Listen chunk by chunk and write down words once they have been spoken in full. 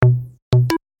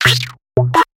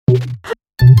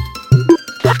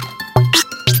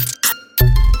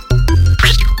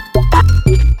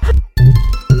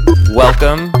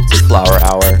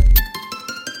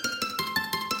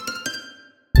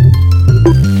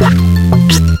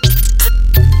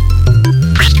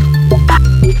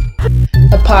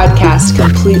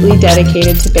completely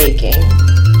dedicated to baking.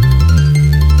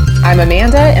 I'm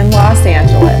Amanda in Los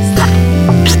Angeles.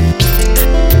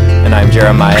 And I'm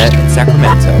Jeremiah in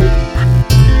Sacramento.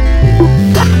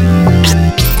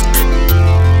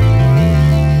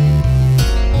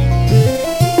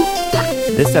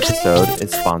 This episode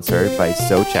is sponsored by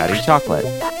So Chatty Chocolate.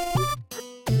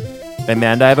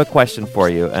 Amanda, I have a question for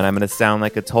you, and I'm going to sound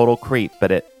like a total creep,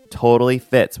 but it totally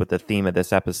fits with the theme of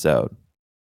this episode.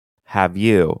 Have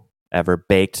you ever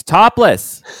baked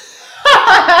topless?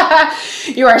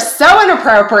 You are so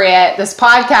inappropriate. This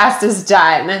podcast is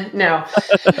done. No.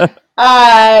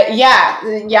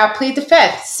 Yeah, plead the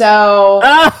fifth. So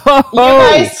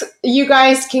you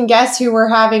guys can guess who we're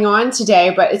having on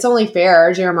today, but it's only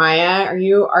fair. Jeremiah, are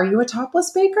you a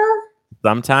topless baker?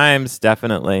 Sometimes,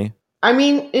 definitely. I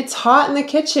mean, it's hot in the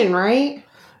kitchen, right?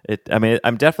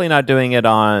 I'm definitely not doing it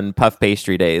on puff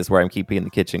pastry days where I'm keeping the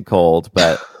kitchen cold,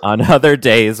 but on other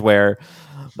days where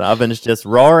the oven's just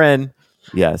roaring,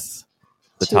 yes,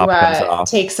 the top comes off.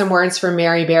 Take some words from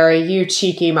Mary Berry, you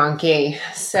cheeky monkey.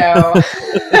 So,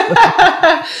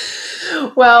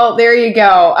 well, there you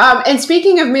go. And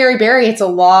speaking of Mary Berry, it's a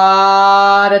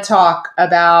lot of talk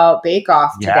about Bake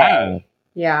Off today.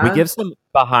 Yeah. We give some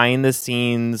behind the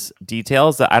scenes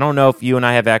details that I don't know if you and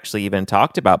I have actually even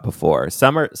talked about before.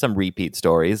 Some are some repeat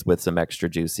stories with some extra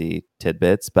juicy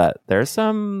tidbits, but there's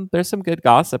some good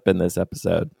gossip in this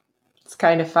episode. It's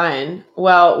kind of fun.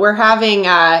 Well, we're having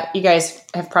you guys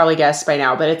have probably guessed by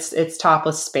now, but it's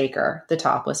Topless Baker, the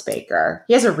Topless Baker.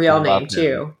 He has a real name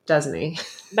too, doesn't he?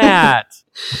 Matt.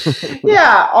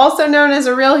 Yeah, also known as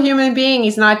a real human being.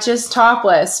 He's not just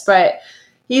topless, but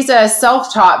he's a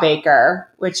self-taught baker,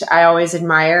 which I always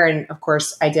admire and, of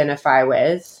course, identify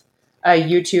with. A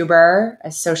YouTuber,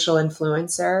 a social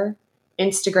influencer,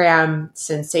 Instagram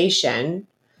sensation.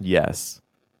 Yes.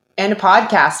 And a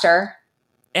podcaster.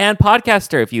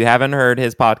 If you haven't heard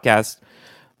his podcast,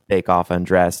 Bake Off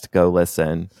Undressed, go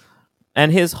listen.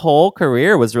 And his whole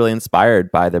career was really inspired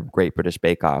by the Great British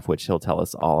Bake Off, which he'll tell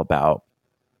us all about.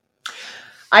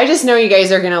 I just know you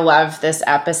guys are going to love this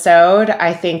episode.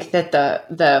 I think that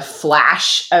the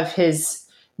flash of his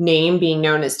name being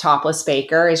known as Topless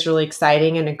Baker is really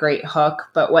exciting and a great hook.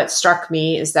 But what struck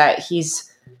me is that he's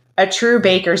a true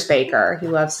baker's baker. He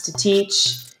loves to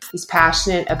teach. He's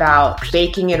passionate about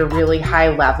baking at a really high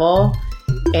level.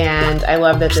 And I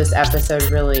love that this episode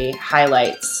really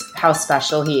highlights how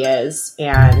special he is.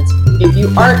 And if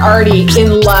you aren't already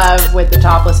in love with the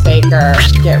Topless Baker,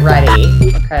 get ready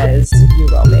because you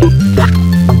will be.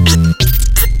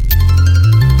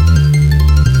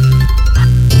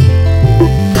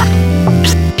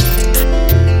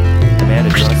 Amanda,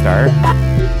 do you want to start?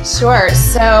 Sure.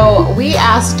 So we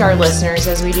asked our listeners,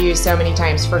 as we do so many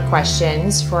times, for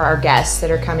questions for our guests that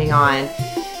are coming on.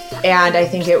 And I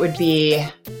think it would be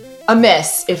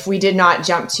amiss if we did not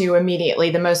jump to immediately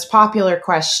the most popular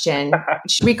question.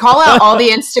 Should we call out all the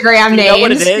Instagram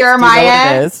names,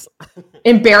 Jeremiah?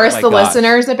 Embarrass the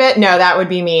listeners a bit? No, that would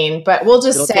be mean. But we'll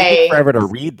just say... take forever to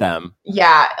read them.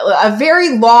 Yeah. A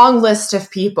very long list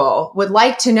of people would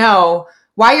like to know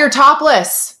why you're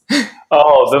topless.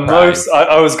 Oh, the most...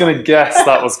 I was going to guess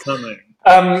that was coming.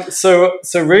 So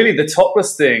really the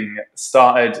topless thing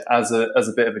started as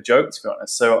a bit of a joke, to be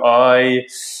honest. So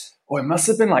it must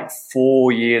have been like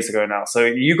 4 years ago now. So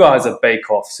you guys are Bake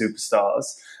Off superstars.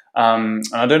 And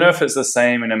I don't know if it's the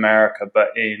same in America, but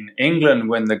in England,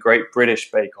 when the Great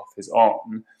British Bake Off is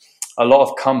on, a lot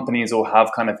of companies will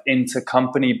have kind of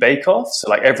inter-company bake-offs. So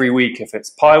like every week, if it's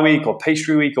pie week or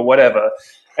pastry week or whatever,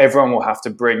 everyone will have to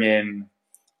bring in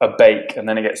a bake and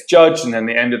then it gets judged. And then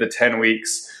at the end of the 10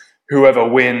 weeks, whoever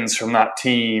wins from that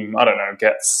team, I don't know,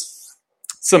 gets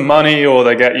some money or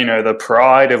they get, the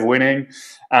pride of winning.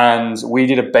 And we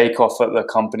did a bake-off at the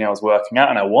company I was working at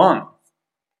and I won.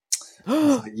 I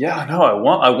was like, yeah, I know,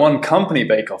 I won company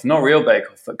bake-off, not real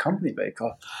bake-off, but company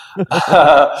bake-off.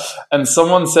 And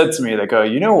someone said to me, they go,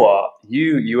 you know what,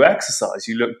 you exercise,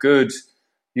 you look good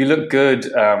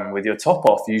with your top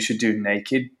off, you should do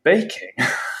naked baking.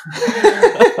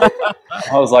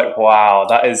 I was like, wow,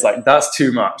 that's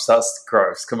too much. That's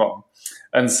gross. Come on.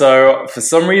 And so for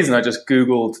some reason, I just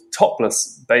Googled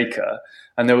topless baker.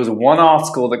 And there was one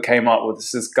article that came up with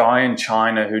this guy in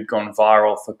China who'd gone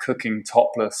viral for cooking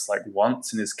topless like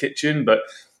once in his kitchen, but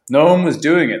no one was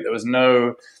doing it. There was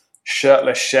no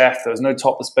shirtless chef. There was no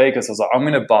topless baker. So I was like, I'm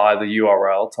going to buy the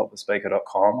URL,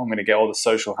 toplessbaker.com. I'm going to get all the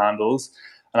social handles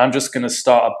and I'm just going to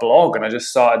start a blog. And I just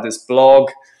started this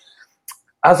blog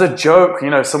as a joke,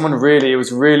 it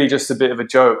was really just a bit of a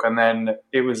joke. And then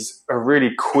it was a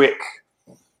really quick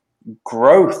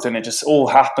growth, and it just all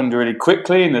happened really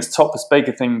quickly. And this Topless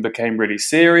Baker thing became really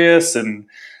serious, and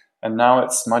now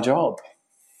it's my job.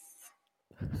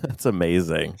 That's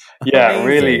amazing. Yeah, Amazing.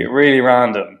 really, really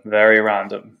random. Very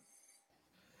random.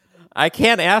 I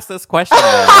can't ask this question.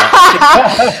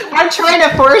 I'm trying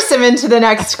to force him into the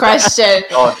next question.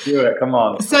 Oh, do it. Come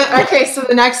on. So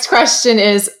the next question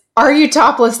is, are you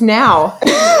topless now?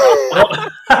 You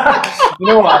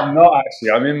know what? I'm not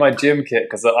actually. I'm in my gym kit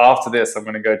because after this, I'm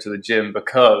going to go to the gym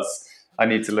because I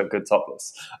need to look good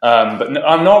topless. But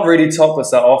I'm not really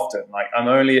topless that often. Like, I'm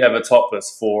only ever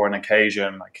topless for an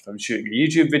occasion, like if I'm shooting a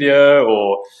YouTube video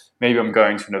or maybe I'm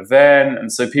going to an event. And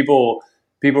so people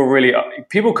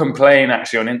complain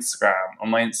actually on Instagram, on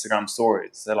my Instagram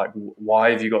stories. They're like,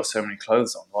 "Why have you got so many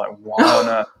clothes on? Like, why on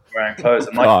earth are you wearing clothes?"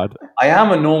 I'm like, I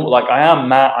am a normal, like I am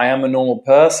Matt. I am a normal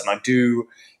person. I do.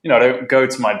 I don't go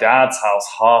to my dad's house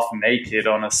half naked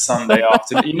on a Sunday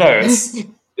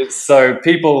afternoon. It's so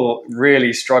people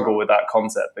really struggle with that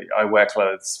concept that I wear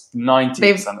clothes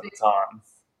 90% of the time.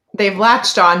 They've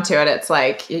latched onto it. It's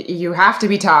like, you have to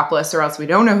be topless or else we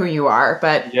don't know who you are.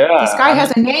 But this guy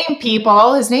has a name,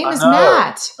 people. His name is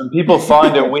Matt. And people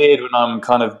find it weird when I'm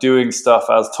kind of doing stuff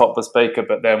as Topless Baker,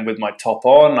 but then with my top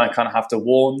on, I kind of have to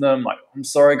warn them, like, I'm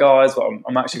sorry, guys, but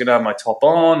I'm actually going to have my top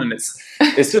on. And it's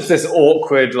just this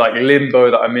awkward, like,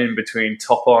 limbo that I'm in between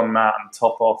top on Matt and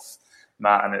top off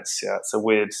Matt. And it's a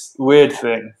weird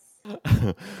thing.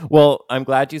 Well, I'm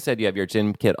glad you said you have your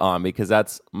gym kit on, because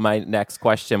that's my next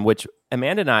question, which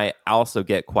Amanda and I also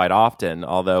get quite often,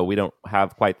 although we don't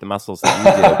have quite the muscles that you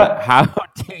do. But how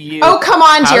do you... Oh, come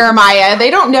on, Jeremiah. They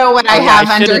don't know what I have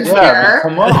under here.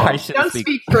 Come on. Don't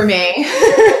speak for me.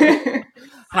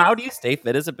 How do you stay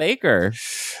fit as a baker?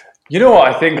 You know what?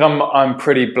 I think I'm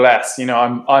pretty blessed.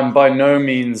 I'm by no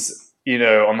means,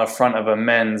 on the front of a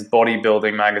men's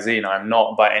bodybuilding magazine. I'm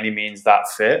not by any means that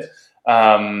fit.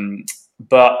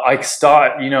 But I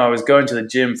started, I was going to the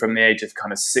gym from the age of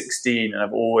kind of 16, and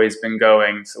I've always been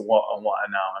going. So what am I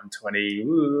now? I'm 20,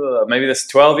 maybe this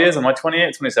 12 years. Am I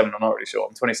 28, 27? I'm not really sure.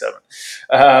 I'm 27.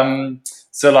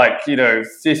 So like,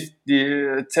 50,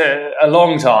 a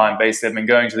long time basically I've been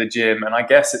going to the gym, and I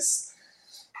guess it's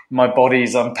my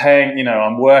body's, I'm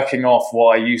working off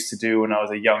what I used to do when I was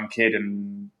a young kid.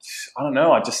 And I don't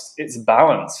know, it's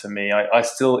balance for me. I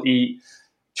still eat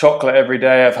chocolate every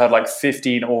day. I've had like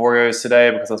 15 Oreos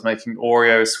today because I was making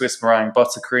Oreo Swiss meringue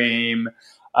buttercream.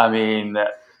 I mean,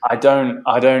 I don't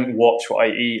watch what I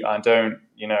eat. I'm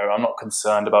not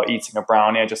concerned about eating a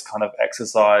brownie. I just kind of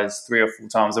exercise 3 or 4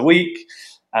 times a week,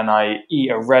 and I eat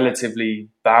a relatively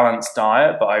balanced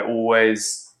diet, but I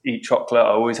always eat chocolate.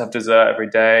 I always have dessert every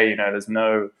day. There's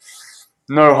no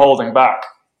holding back.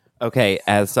 Okay,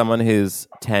 as someone who's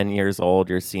 10 years old,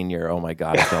 your senior, oh my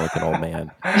God, I feel like an old man.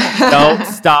 Don't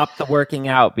stop the working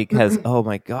out, because, oh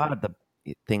my God,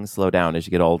 things slow down as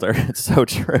you get older. It's so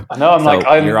true. I know,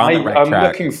 I'm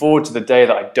looking forward to the day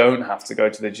that I don't have to go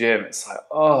to the gym. It's like,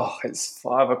 it's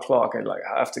 5 o'clock. I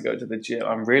have to go to the gym.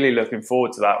 I'm really looking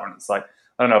forward to that one. It's like,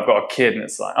 I don't know, I've got a kid and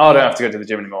it's like, I don't have to go to the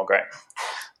gym anymore. Great.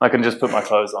 I can just put my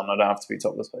clothes on. I don't have to be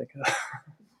Topless Baker.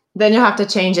 Then you'll have to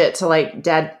change it to like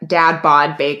dad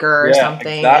bod baker or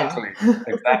something. Exactly.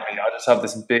 I just have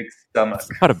this big stomach.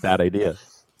 That's not a bad idea.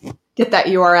 Get that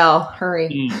URL.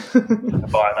 Hurry.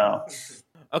 Buy now.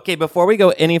 Okay, before we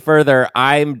go any further,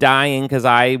 I'm dying because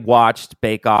I watched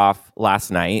Bake Off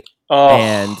last night,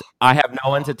 and I have no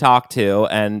one to talk to.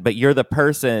 But you're the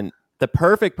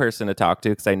perfect person to talk to,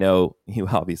 because I know you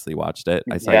obviously watched it.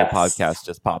 I saw your podcast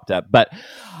just popped up. But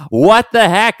what the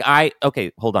heck?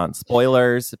 Okay, hold on.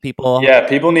 Spoilers, people. Yeah,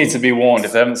 people need to be warned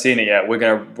if they haven't seen it yet.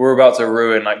 We're about to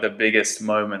ruin like the biggest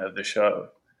moment of the show.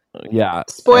 Yeah.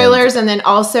 Spoilers, and then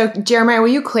also, Jeremiah, will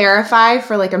you clarify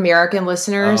for like American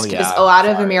listeners? Because a lot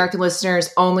of American listeners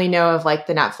only know of like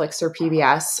the Netflix or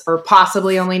PBS, or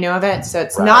possibly only know of it. So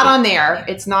it's not on there.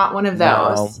 It's not one of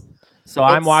those. No. So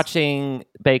I'm watching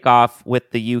Bake Off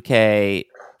with the UK,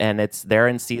 and they're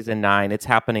in season 9. It's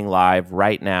happening live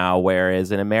right now,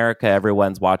 whereas in America,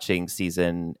 everyone's watching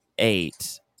season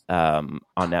 8 on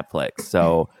Netflix.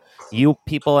 So you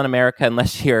people in America,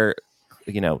 unless you're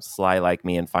sly like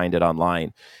me and find it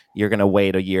online, you're going to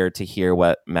wait a year to hear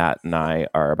what Matt and I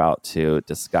are about to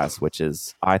discuss, which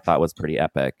I thought was pretty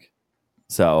epic.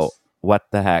 So what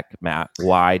the heck, Matt?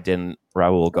 Why didn't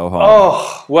Raul go home?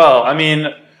 Oh, well, I mean,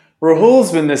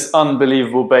 Rahul's been this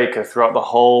unbelievable baker throughout the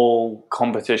whole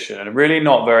competition, and really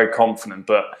not very confident,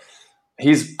 but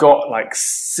he's got like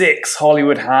 6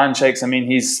 Hollywood handshakes. I mean,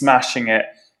 he's smashing it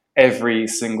every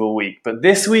single week. But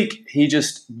this week, he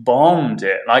just bombed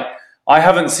it. Like, I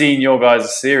haven't seen your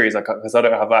guys' series because I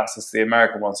don't have access to the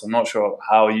American one, so I'm not sure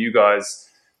how you guys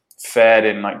fared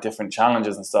in like different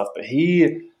challenges and stuff. But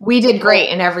we did great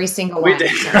in every single we one.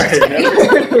 did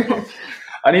great.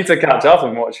 I need to catch up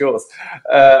and watch yours.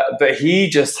 But he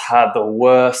just had the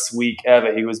worst week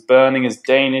ever. He was burning his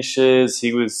Danishes.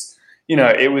 He was,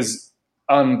 it was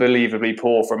unbelievably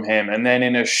poor from him. And then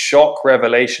in a shock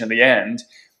revelation at the end,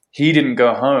 he didn't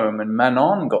go home and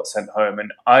Manon got sent home.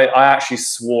 And I actually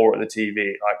swore at the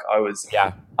TV. Like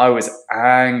I was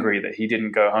angry that he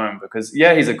didn't go home because,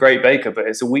 he's a great baker, but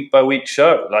it's a week by week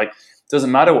show. Like, it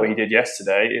doesn't matter what he did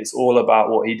yesterday. It's all about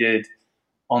what he did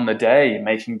on the day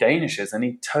making Danishes, and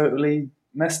he totally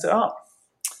messed it up.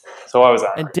 So I was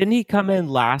angry. And didn't he come in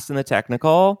last in the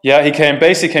technical? Yeah, he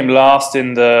basically came last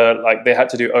in the, like, they had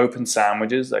to do open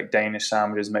sandwiches, like Danish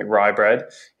sandwiches, make rye bread.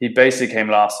 He basically came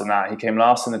last in that. He came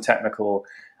last in the technical,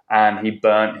 and he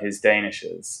burnt his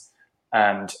Danishes.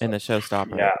 And in the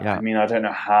showstopper. Yeah. I mean, I don't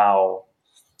know how.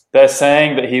 They're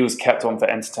saying that he was kept on for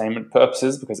entertainment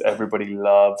purposes because everybody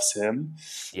loves him.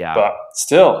 Yeah. But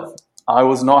still, I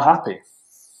was not happy.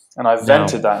 And I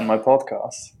vented that in my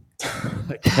podcast.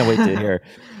 I can't wait to hear.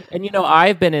 And,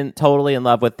 I've been totally in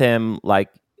love with him. Like,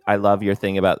 I love your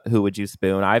thing about who would you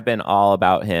spoon. I've been all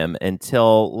about him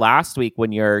until last week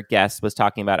when your guest was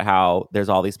talking about how there's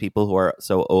all these people who are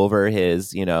so over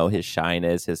his, his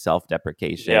shyness, his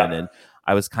self-deprecation. Yeah. And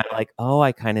I was kind of like, oh,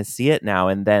 I kind of see it now.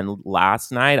 And then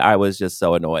last night I was just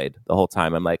so annoyed the whole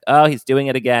time. I'm like, oh, he's doing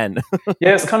it again.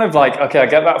 Yeah, it's kind of like, okay, I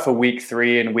get that for week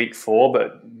 3 and week 4,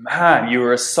 but man, you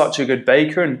were such a good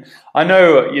baker. And I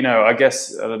know, I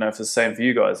guess, I don't know if it's the same for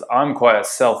you guys. I'm quite a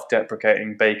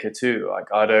self-deprecating baker too. Like,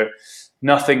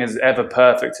 nothing is ever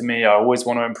perfect to me. I always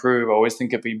want to improve. I always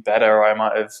think it'd be better. I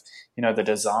might have, the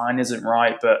design isn't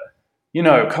right, but,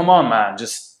 come on, man,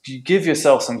 just you give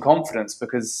yourself some confidence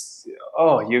because,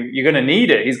 you're going to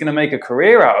need it. He's going to make a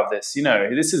career out of this.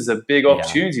 This is a big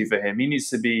opportunity for him. He needs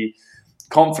to be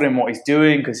confident in what he's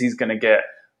doing because he's going to get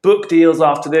book deals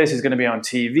after this. He's going to be on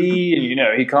TV,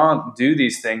 and he can't do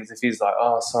these things if he's like,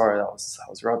 oh, sorry, that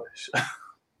was rubbish.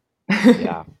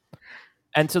 Yeah.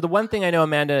 And so the one thing I know,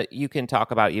 Amanda, you can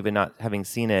talk about even not having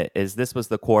seen it is this was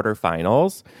the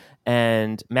quarterfinals.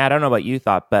 And Matt, I don't know what you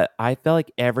thought, but I felt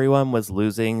like everyone was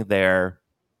losing their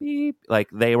beep. Like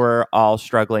they were all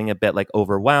struggling a bit, like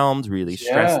overwhelmed, really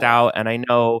stressed out. And I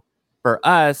know for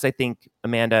us, I think,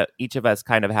 Amanda, each of us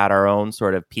kind of had our own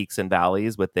sort of peaks and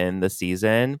valleys within the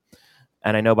season.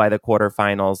 And I know by the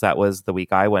quarterfinals, that was the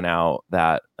week I went out,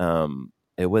 that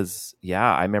it was,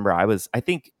 I remember I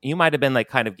think you might have been like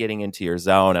kind of getting into your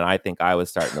zone. And I think I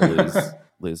was starting to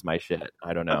lose my shit.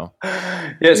 I don't know.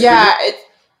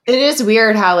 It is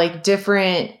weird how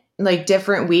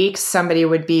different weeks somebody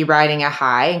would be riding a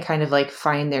high and kind of like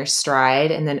find their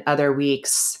stride. And then other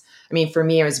weeks, I mean, for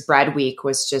me, it was bread week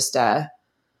was just a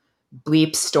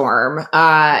bleep storm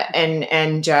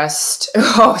and just,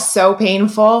 so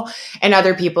painful. And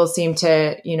other people seem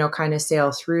to, kind of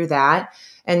sail through that.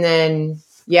 And then,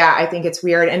 I think it's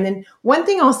weird. And then one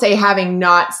thing I'll say, having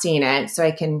not seen it, so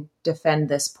I can defend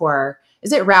this poor,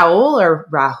 is it Raul or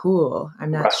Rahul?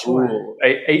 I'm not sure.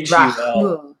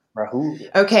 Rahul.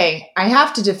 Rahul. Okay, I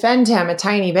have to defend him a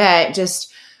tiny bit,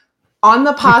 just on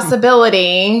the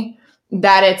possibility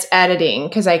that it's editing,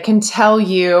 because I can tell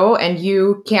you, and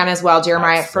you can as well,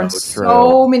 Jeremiah, from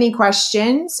so many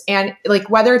questions, and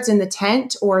whether it's in the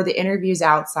tent or the interviews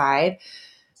outside,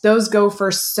 those go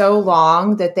for so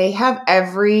long that they have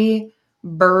every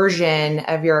version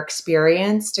of your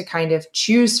experience to kind of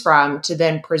choose from to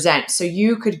then present. So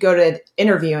you could go to the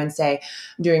interview and say,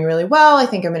 I'm doing really well. I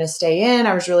think I'm going to stay in.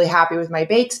 I was really happy with my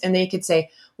bakes. And they could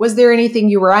say, was there anything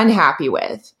you were unhappy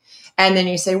with? And then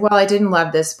you say, well, I didn't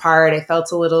love this part. I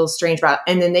felt a little strange about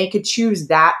it. And then they could choose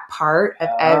that part of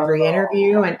every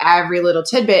interview and every little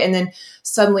tidbit. And then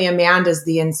suddenly Amanda's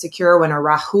the insecure one or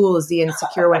Rahul is the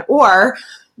insecure one. Or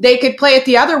they could play it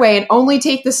the other way and only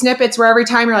take the snippets where every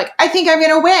time you're like, I think I'm going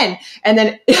to win. And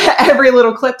then every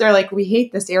little clip, they're like, we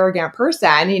hate this arrogant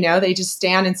person. They just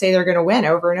stand and say they're going to win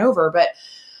over and over. But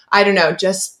I don't know,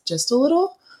 just a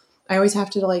little. I always have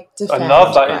to defend. I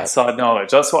love that inside knowledge.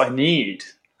 That's what I need.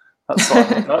 That's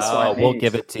what I need. We'll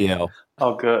give it to you.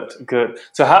 Oh, good.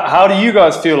 So how do you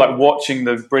guys feel like watching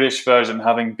the British version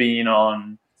having been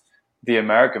on the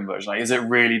American version? Is it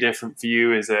really different for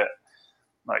you? Is it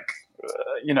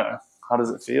how does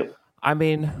it feel? I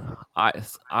mean,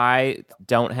 I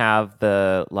don't have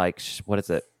the what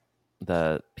is it?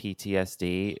 The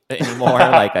PTSD anymore.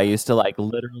 I used to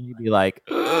literally be like,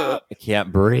 I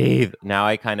can't breathe. Now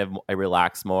I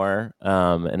relax more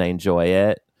and I enjoy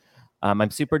it. I'm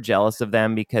super jealous of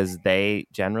them because they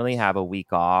generally have a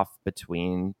week off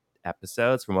between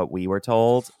episodes from what we were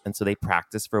told. And so they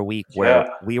practice for a week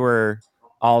where we were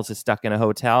all just stuck in a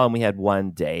hotel, and we had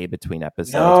one day between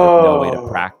episodes with no way to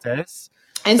practice.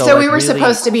 And so we were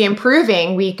supposed to be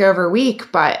improving week over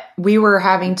week, but we were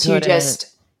having to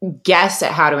just guess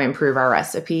at how to improve our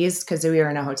recipes because we were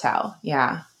in a hotel.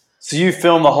 Yeah. So you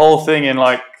film the whole thing in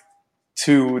like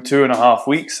 2.5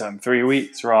 weeks and 3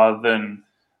 weeks, rather than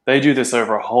they do this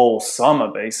over a whole summer,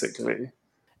 basically.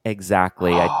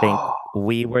 Exactly. I think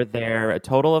we were there a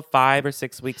total of 5 or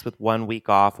 6 weeks with 1 week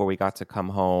off where we got to come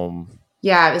home.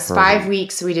 Yeah, it was 5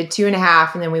 weeks. We did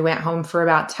 2.5, and then we went home for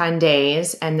about 10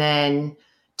 days, and then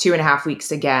 2.5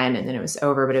 weeks again, and then it was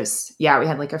over. But it was, we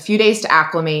had like a few days to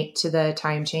acclimate to the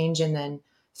time change, and then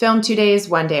film 2 days,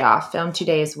 1 day off, film 2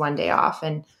 days, 1 day off.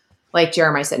 And like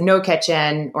Jeremiah said, no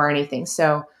kitchen or anything.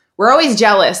 So we're always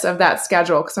jealous of that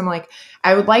schedule because I'm like,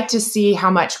 I would like to see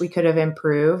how much we could have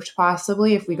improved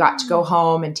possibly if we got to go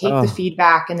home and take the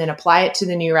feedback and then apply it to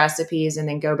the new recipes and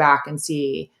then go back and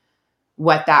see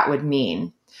what that would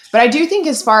mean. But I do think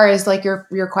as far as like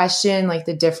your question, like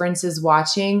the differences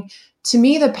watching, to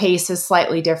me, the pace is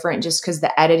slightly different just because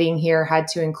the editing here had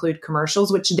to include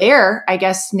commercials, which there, I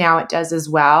guess now it does as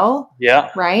well. Yeah.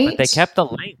 Right? But they kept the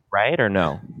length, right? Or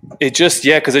no?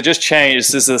 Because it just changed.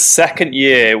 This is the second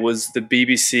year was the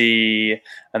BBC,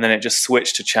 and then it just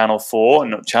switched to Channel 4.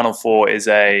 And Channel 4 is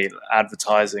a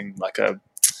advertising, like a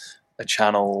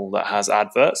channel that has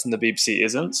adverts, and the BBC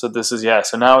isn't. So this is,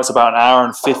 so now it's about an hour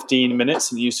and 15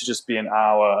 minutes, and it used to just be an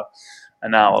hour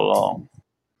long.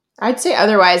 I'd say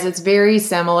otherwise it's very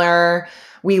similar.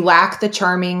 We lack the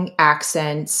charming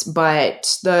accents,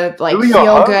 but the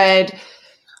feel good.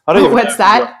 I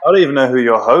don't even know who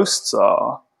your hosts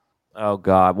are. Oh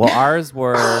God! Well, ours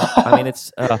were. I mean,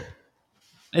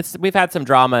 it's we've had some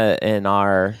drama in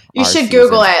our. You should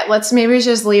Google it. Let's maybe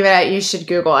just leave it at you should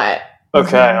Google it.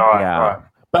 Okay, all right.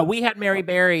 But we had Mary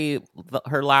Berry.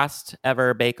 Her last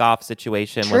ever Bake Off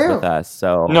situation was with us.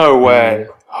 So no way.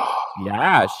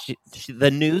 Yeah, the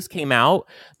news came out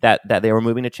that they were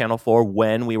moving to Channel 4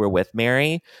 when we were with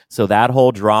Mary. So that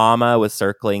whole drama was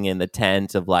circling in the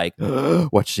tent of like,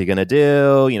 what's she gonna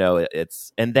do?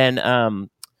 And then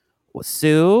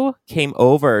Sue came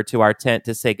over to our tent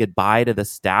to say goodbye to the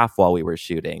staff while we were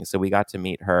shooting. So we got to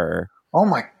meet her. Oh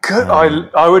my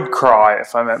god, I would cry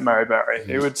if I met Mary Berry.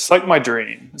 It's like my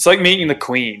dream. It's like meeting the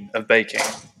queen of baking.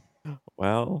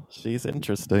 Well, she's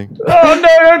interesting. Oh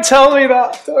no! Don't tell me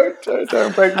that.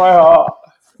 Don't break my heart.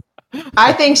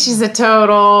 I think she's a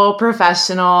total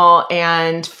professional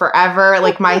and forever.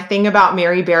 Like my thing about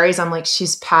Mary Berry's, I'm like,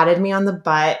 she's patted me on the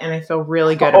butt, and I feel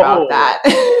really good about that.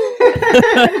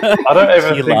 I don't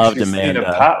even think she's seen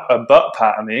a butt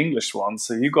pat in the English one.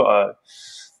 So you got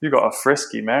a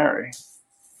frisky Mary.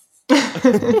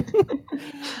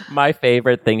 My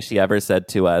favorite thing she ever said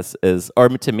to us or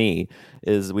to me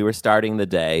is we were starting the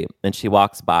day and she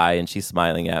walks by and she's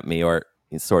smiling at me, or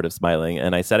sort of smiling,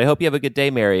 and I said, I hope you have a good day,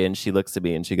 Mary, and she looks at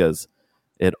me and she goes,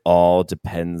 it all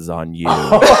depends on you.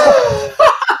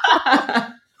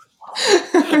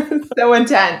 So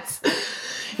intense.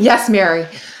 Yes, Mary.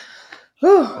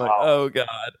 Like, oh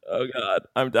God,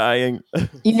 I'm dying.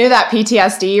 You knew that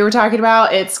PTSD you were talking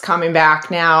about? It's coming back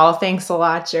now. Thanks a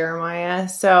lot, Jeremiah.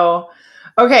 So,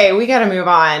 okay, we got to move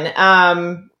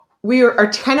on. We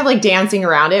are kind of like dancing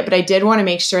around it, but I did want to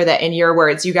make sure that in your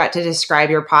words, you got to describe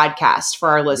your podcast for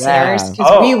our listeners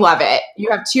because we love it.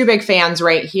 You have two big fans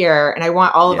right here, and I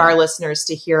want all of our listeners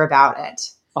to hear about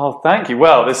it. Oh, thank you.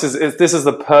 Well, this is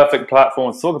the perfect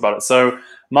platform to talk about it. So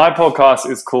my podcast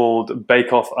is called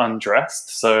Bake Off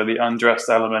Undressed. So the undressed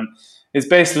element is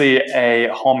basically a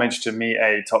homage to me,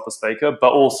 a topless baker,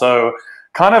 but also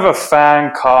kind of a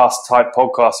fan cast type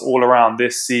podcast all around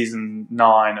this season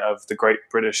 9 of the Great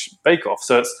British Bake Off.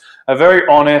 So it's a very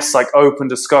honest, like open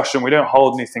discussion. We don't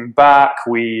hold anything back.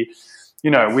 We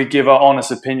give our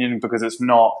honest opinion because it's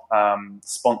not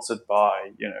sponsored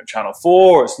by, Channel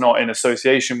 4. It's not in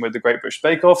association with the Great British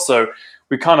Bake Off. So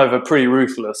we kind of are pretty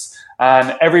ruthless.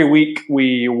 And every week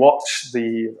we watch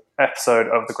the episode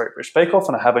of the Great British Bake Off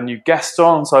and I have a new guest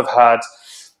on. So I've had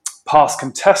past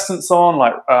contestants on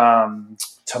like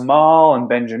Tamal and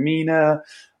Benjamina.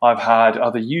 I've had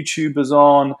other YouTubers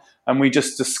on, and we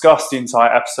just discussed the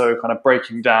entire episode, kind of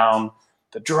breaking down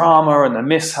the drama and the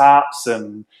mishaps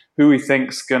and who we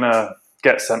think's gonna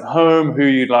get sent home, who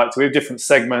you'd like to. We have different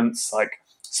segments like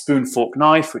spoon, fork,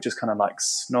 knife, which is kind of like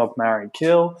snog, marry,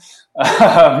 kill.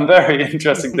 Very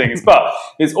interesting things, but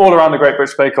it's all around the Great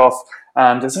British Bake Off.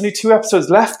 And there's only 2 episodes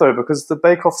left though, because the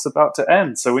Bake Off's about to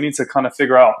end. So we need to kind of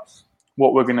figure out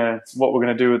what we're gonna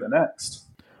do with it next.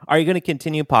 Are you going to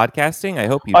continue podcasting? I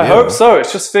hope you I do. hope so.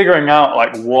 It's just figuring out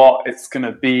like what it's going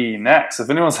to be next. If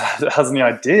anyone has any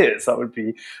ideas, that would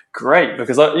be great,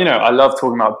 because I love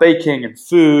talking about baking and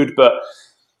food, but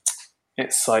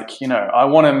it's like, I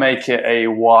want to make it a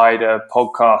wider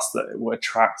podcast that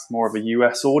attracts more of a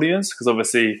US audience, because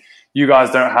obviously you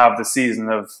guys don't have the season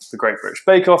of the Great British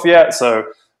Bake Off yet, so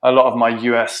a lot of my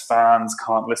US fans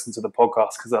can't listen to the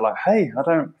podcast because they're like, hey, I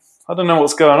don't know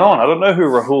what's going on. I don't know who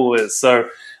Rahul is. So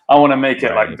I want to make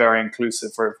it like very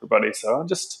inclusive for everybody. So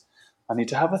I need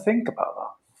to have a think about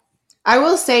that. I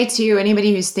will say to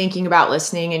anybody who's thinking about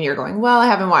listening and you're going, well, I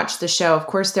haven't watched the show. Of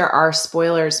course, there are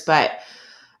spoilers, but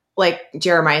like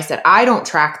Jeremiah said, I don't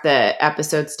track the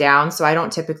episodes down. So I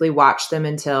don't typically watch them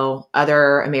until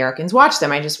other Americans watch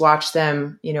them. I just watch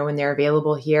them, when they're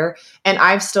available here. And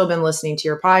I've still been listening to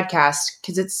your podcast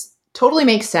because it's totally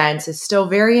makes sense. It's still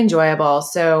very enjoyable.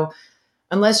 So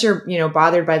unless you're,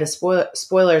 bothered by the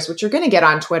spoilers, which you're going to get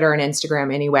on Twitter and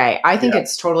Instagram anyway, I think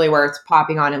it's totally worth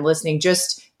popping on and listening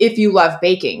just if you love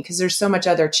baking, because there's so much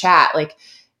other chat. Like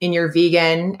in your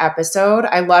vegan episode,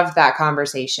 I loved that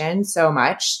conversation so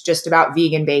much, just about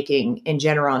vegan baking in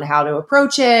general and how to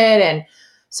approach it and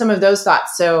some of those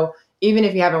thoughts. So even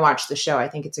if you haven't watched the show, I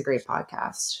think it's a great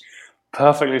podcast.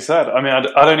 Perfectly said. I mean,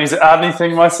 I don't need to add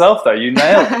anything myself there. You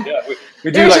nailed it. Yeah, we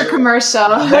do. There's your commercial.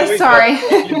 Sorry.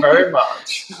 Thank you very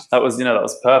much. That was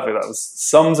perfect. That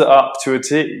sums it up to a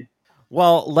T.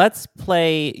 Well, let's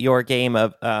play your game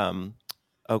of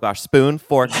spoon,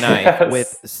 fork, knife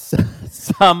with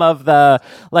some of the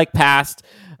past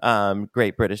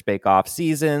Great British Bake Off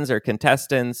seasons or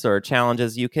contestants or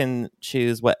challenges. You can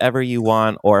choose whatever you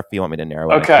want, or if you want me to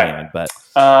narrow it, I can. But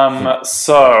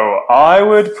so I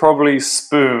would probably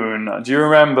spoon. Do you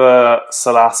remember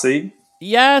Selassie?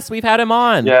 Yes, we've had him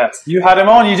on. Yes, you had him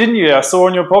on, didn't you? I saw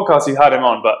on your podcast you had him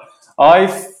on, but I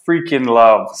freaking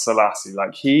love Selassie.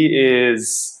 Like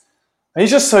he's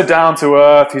just so down to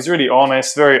earth. He's really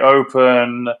honest, very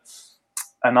open.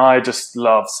 And I just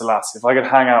love Selassie. If I could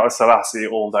hang out with Selassie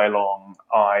all day long,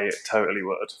 I totally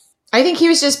would. I think he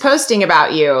was just posting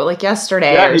about you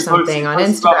yesterday or something on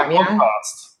Instagram.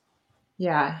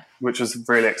 Yeah. Which was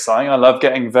really exciting. I love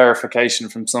getting verification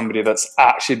from somebody that's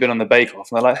actually been on the Bake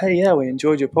Off. And they're like, hey, yeah, we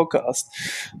enjoyed your podcast.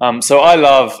 So I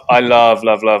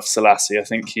love Selassie. I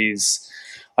think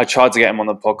I tried to get him on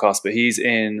the podcast, but he's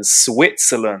in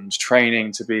Switzerland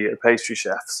training to be a pastry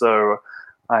chef. So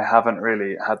I haven't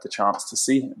really had the chance to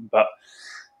see him, but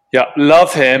yeah,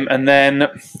 love him. And then,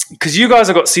 because you guys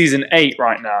have got season 8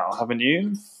 right now, haven't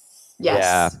you? Yes.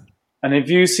 Yeah. And have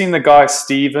you seen the guy,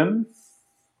 Steven?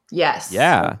 Yes.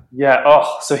 Yeah. Yeah.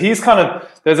 Oh, so he's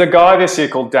there's a guy this year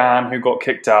called Dan who got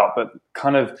kicked out, but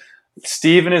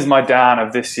Steven is my Dan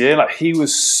of this year. Like he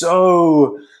was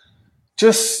so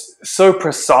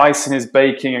precise in his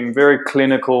baking and very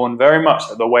clinical and very much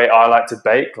the way I like to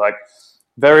bake, like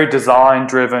very design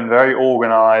driven, very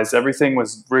organized. Everything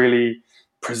was really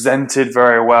presented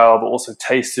very well, but also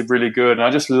tasted really good. And I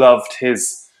just loved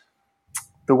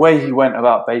the way he went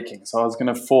about baking. So I was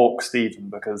going to fork Steven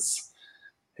because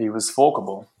he was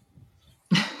forkable.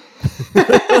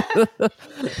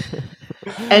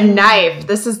 And knife.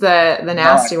 This is the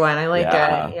nasty one. I like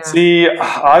it. Yeah. See,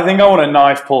 I think I want to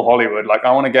knife Paul Hollywood. Like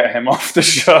I want to get him off the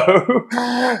show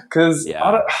because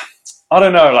I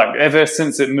don't know. Like ever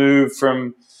since it moved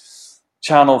from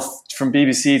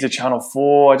BBC to Channel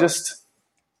 4, I just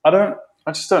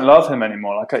don't love him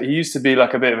anymore. Like he used to be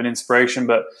like a bit of an inspiration,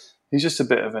 but he's just a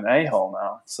bit of an a-hole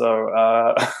now. So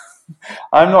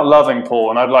I'm not loving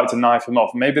Paul, and I'd like to knife him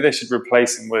off. Maybe they should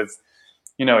replace him with,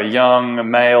 a young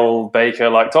male baker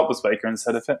like Topless Baker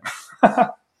instead of him.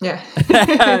 Yeah.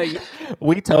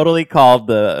 We totally called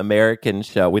the American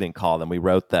show. We didn't call them. We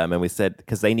wrote them, and we said,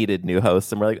 because they needed new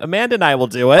hosts, and we're like, Amanda and I will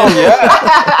do it. Oh,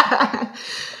 yeah.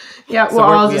 Yeah, so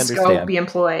I'll just go be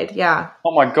employed. Yeah.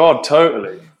 Oh, my God,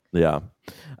 totally. Yeah.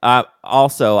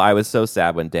 Also, I was so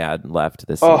sad when Dad left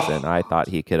this season. I thought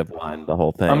he could have won the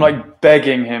whole thing. I'm like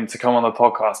begging him to come on the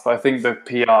podcast, but I think the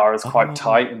PR is quite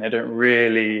tight, and they don't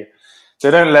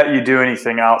let you do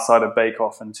anything outside of Bake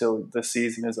Off until the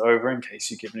season is over in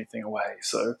case you give anything away.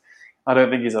 So I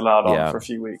don't think he's allowed on for a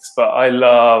few weeks, but I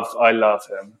love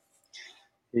him.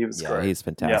 He was great. He's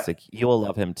fantastic. Yeah. You will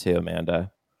love him too,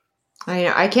 Amanda. I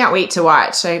know. I can't wait to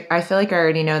watch. I feel like I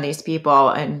already know these people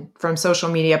and from social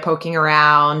media poking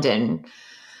around, and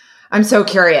I'm so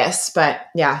curious. But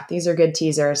yeah, these are good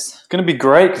teasers. It's going to be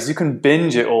great because you can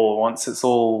binge it all once it's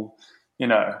all,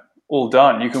 all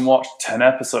done. You can watch 10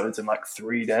 episodes in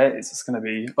 3 days. It's going to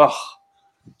be,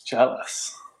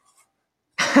 jealous.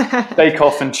 Bake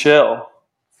Off and chill.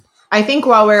 I think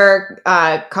while we're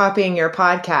copying your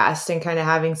podcast and kind of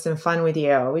having some fun with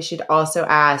you, we should also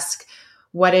ask,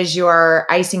 what is your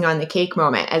icing on the cake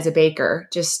moment as a baker?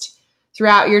 Just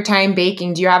throughout your time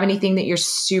baking, do you have anything that you're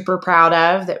super proud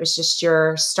of that was just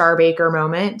your star baker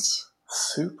moment?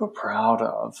 Super proud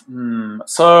of.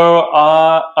 So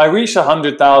I reached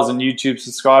 100,000 YouTube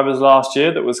subscribers last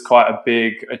year. That was quite a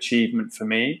big achievement for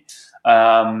me.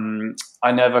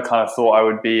 I never kind of thought I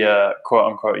would be a quote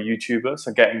unquote YouTuber.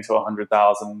 So getting to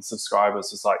 100,000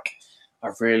 subscribers was like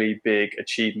a really big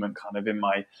achievement kind of in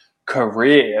my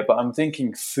career. But I'm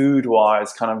thinking food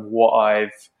wise, kind of what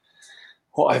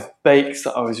I've baked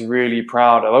that I was really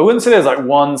proud of. I wouldn't say there's like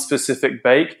one specific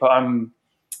bake, but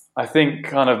I think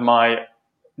kind of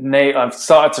I've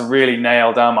started to really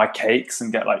nail down my cakes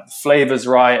and get like the flavors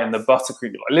right and the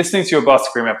buttercream. Like, listening to your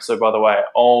buttercream episode, by the way,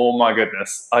 oh my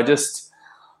goodness, I just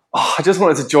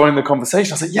wanted to join the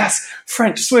conversation. I was like, yes,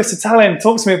 French, Swiss, Italian.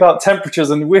 Talk to me about temperatures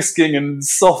and whisking and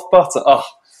soft butter. Oh,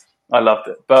 I loved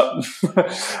it. But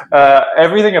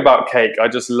everything about cake, I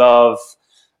just love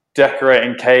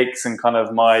decorating cakes, and kind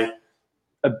of my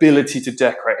ability to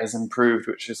decorate has improved,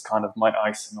 which is kind of my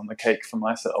icing on the cake for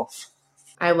myself.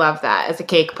 I love that. As a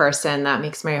cake person, that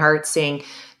makes my heart sing.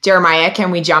 Jeremiah,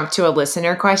 can we jump to a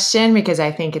listener question? Because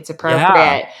I think it's appropriate.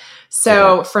 Yeah.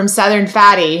 So from Southern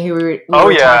Fatty, who we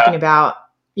were talking about.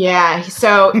 Yeah.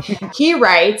 So he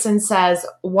writes and says,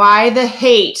 why the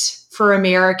hate for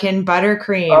American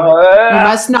buttercream? You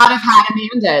must not have had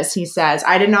Amanda's, he says.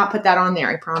 I did not put that on there,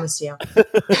 I promise you.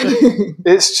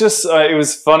 It's just, it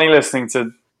was funny listening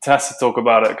to Tessa talk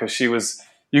about it, because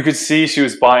you could see she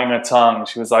was biting her tongue.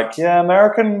 She was like, yeah,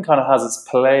 American kind of has its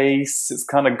place. It's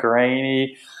kind of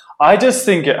grainy. I just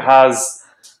think it has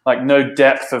like no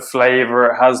depth of flavor.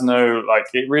 It has no, like,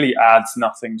 it really adds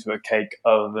nothing to a cake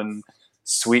other than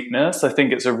sweetness. I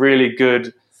think it's a really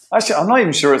good, actually, I'm not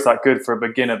even sure it's that good for a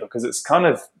beginner, because it's kind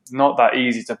of not that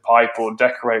easy to pipe or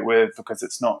decorate with, because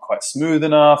it's not quite smooth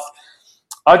enough.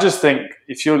 I just think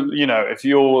if you're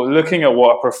looking at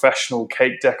what a professional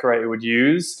cake decorator would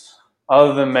use,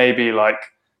 other than maybe like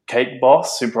Cake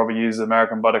Boss, who probably uses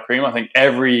American buttercream, I think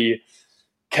every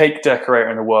cake decorator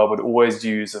in the world would always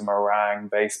use a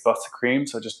meringue-based buttercream.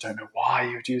 So I just don't know why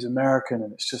you would use American,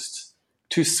 and it's just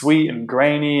too sweet and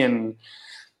grainy, and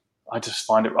I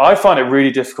find it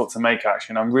really difficult to make,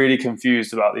 actually. And I'm really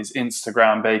confused about these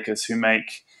Instagram bakers who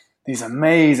make these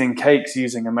amazing cakes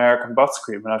using American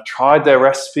buttercream. And I've tried their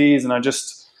recipes, and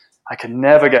I can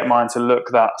never get mine to look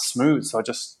that smooth. So I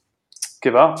just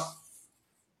give up.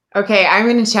 Okay, I'm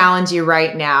going to challenge you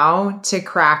right now to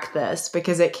crack this,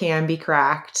 because it can be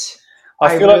cracked.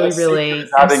 I feel really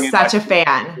I'm such a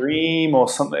fan. Cream or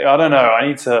something. I don't know.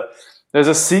 There's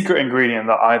a secret ingredient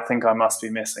that I think I must be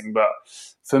missing. But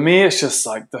for me, it's just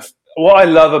like what I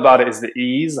love about it is the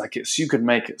ease. Like, you could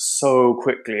make it so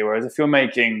quickly. Whereas if you're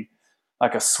making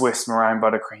like a Swiss meringue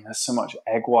buttercream, there's so much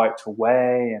egg white to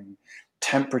weigh and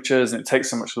temperatures, and it takes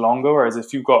so much longer. Whereas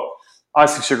if you've got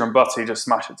icing, sugar, and butter, you just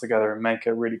smash it together and make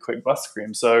a really quick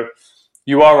buttercream. So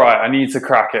you are right. I need to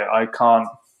crack it. I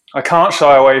can't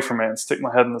shy away from it and stick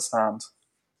my head in the sand.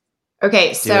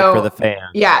 Okay, so do it for the fan.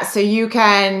 Yeah, so you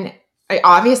can.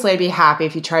 Obviously, I'd be happy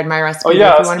if you tried my recipe. If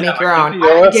you want to make your own, I'm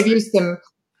going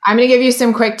to give you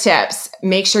some quick tips.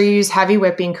 Make sure you use heavy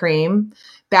whipping cream.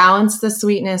 Balance the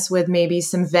sweetness with maybe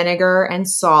some vinegar and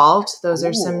salt. Those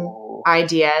are some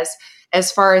ideas.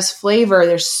 As far as flavor,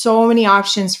 there's so many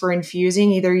options for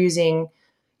infusing.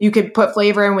 You could put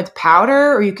flavor in with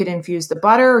powder, or you could infuse the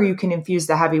butter, or you can infuse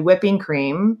the heavy whipping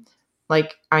cream.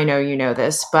 Like, I know you know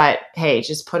this, but hey,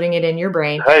 just putting it in your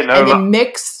brain. Hey, no, and then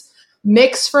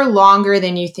mix for longer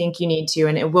than you think you need to,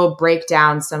 and it will break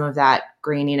down some of that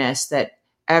graininess that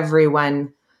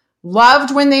everyone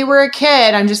loved when they were a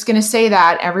kid. I'm just going to say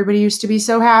that. Everybody used to be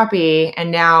so happy, and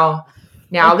now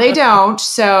they don't.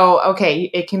 So,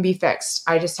 okay, it can be fixed.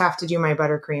 I just have to do my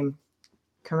buttercream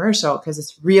commercial because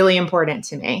it's really important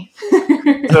to me.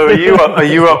 So are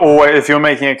you always, if you're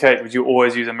making a cake, would you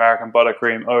always use American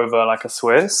buttercream over like a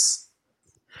Swiss?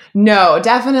 No,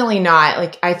 definitely not.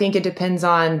 Like, I think it depends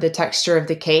on the texture of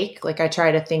the cake. Like, I try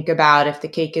to think about if the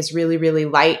cake is really, really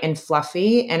light and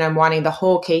fluffy, and I'm wanting the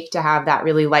whole cake to have that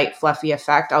really light, fluffy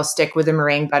effect, I'll stick with a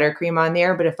meringue buttercream on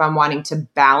there. But if I'm wanting to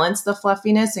balance the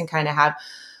fluffiness and kind of have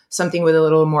something with a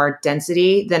little more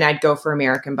density, then I'd go for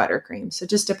American buttercream. So it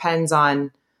just depends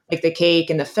on like the cake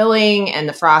and the filling and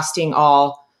the frosting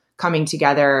all coming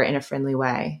together in a friendly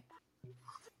way.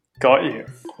 Got you.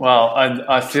 Well,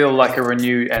 I feel like a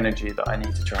renewed energy that I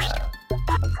need to try it.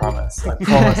 I promise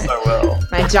I will.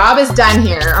 My job is done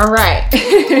here. All right.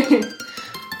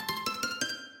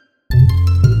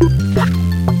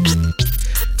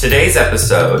 Today's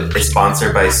episode is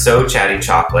sponsored by So Chatty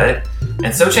Chocolate.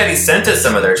 And So Chatty sent us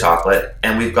some of their chocolate,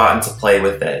 and we've gotten to play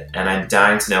with it. And I'm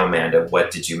dying to know, Amanda,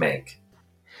 what did you make?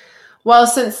 Well,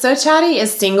 since So Chatty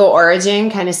is single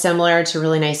origin, kind of similar to a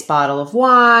really nice bottle of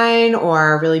wine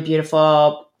or a really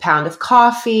beautiful pound of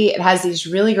coffee, it has these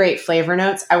really great flavor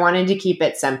notes. I wanted to keep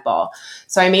it simple.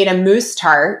 So I made a mousse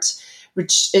tart,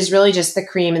 which is really just the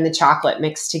cream and the chocolate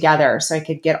mixed together so I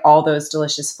could get all those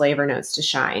delicious flavor notes to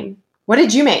shine. What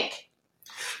did you make?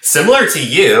 Similar to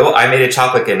you, I made a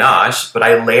chocolate ganache, but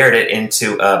I layered it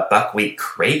into a buckwheat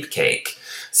crepe cake.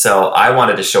 So I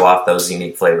wanted to show off those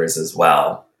unique flavors as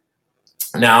well.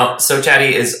 Now, So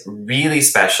Chatty is really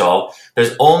special.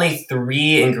 There's only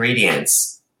 3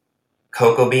 ingredients: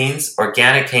 cocoa beans,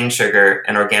 organic cane sugar,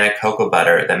 and organic cocoa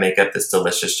butter that make up this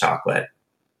delicious chocolate.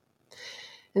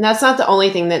 And that's not the only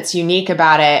thing that's unique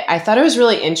about it. I thought it was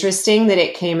really interesting that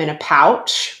it came in a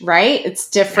pouch, right? It's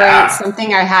different,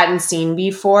 something I hadn't seen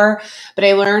before. But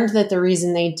I learned that the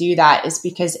reason they do that is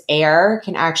because air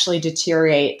can actually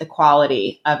deteriorate the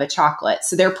quality of a chocolate.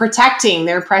 So they're protecting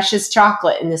their precious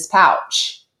chocolate in this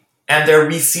pouch. And they're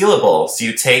resealable. So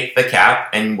you take the cap,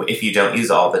 and if you don't use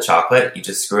all the chocolate, you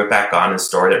just screw it back on and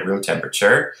store it at room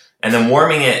temperature. And then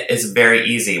warming it is very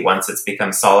easy. Once it's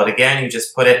become solid again, you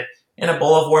just put it in a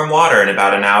bowl of warm water. In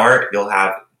about an hour, you'll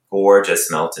have gorgeous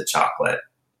melted chocolate.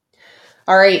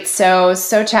 All right, so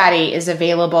Chatty is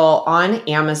available on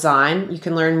Amazon. You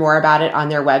can learn more about it on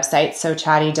their website,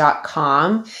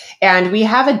 sochatty.com. And we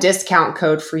have a discount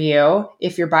code for you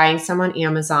if you're buying some on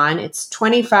Amazon. It's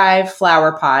 25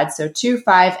 flower pods, so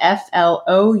 25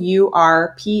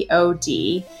 FLOURPOD.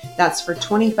 That's for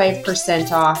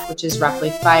 25% off, which is roughly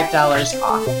 $5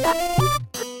 off.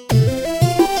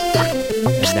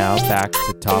 And now back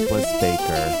to Topless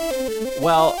Baker.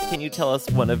 Well, can you tell us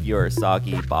one of your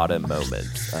soggy bottom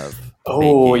moments of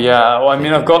baking? Well, I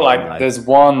mean, I've got there's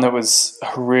one that was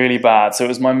really bad. So it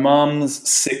was my mum's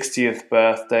 60th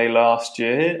birthday last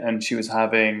year, and she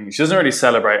doesn't really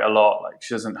celebrate a lot. Like,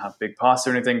 she doesn't have big parties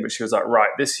or anything, but she was like, right,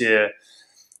 this year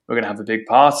we're going to have a big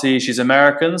party. She's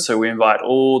American, so we invite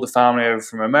all the family over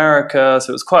from America.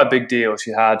 So it was quite a big deal.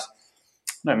 She had,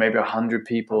 maybe 100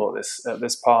 people at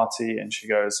this party, and she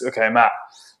goes, okay, Matt,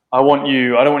 I don't want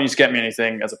you to get me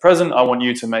anything as a present. I want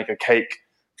you to make a cake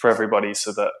for everybody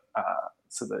so that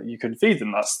you can feed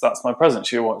them. That's my present.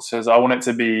 She says, I want it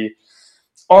to be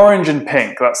orange and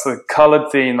pink. That's the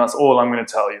colored theme. That's all I'm going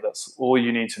to tell you. That's all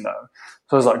you need to know.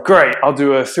 So I was like, great. I'll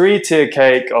do a 3-tier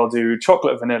cake. I'll do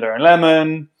chocolate, vanilla, and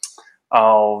lemon.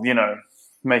 I'll,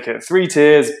 make it 3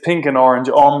 tiers, pink and orange,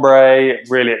 ombre.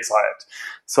 Really excited.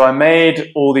 So I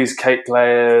made all these cake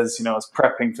layers. I was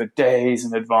prepping for days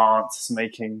in advance,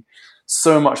 making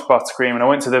so much buttercream. And I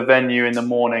went to the venue in the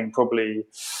morning, probably it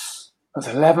was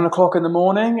 11 o'clock in the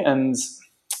morning, and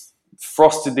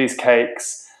frosted these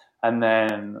cakes and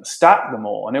then stacked them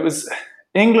all. And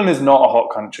England is not a hot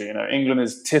country. England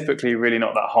is typically really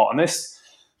not that hot. And this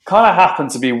kind of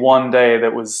happened to be one day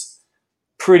that was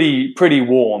pretty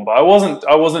warm, but I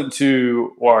wasn't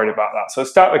too worried about that. So I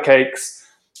stacked the cakes,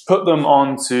 put them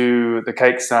onto the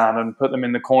cake stand, and put them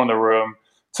in the corner of the room.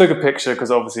 Took a picture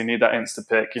because obviously you need that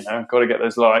Instapic, got to get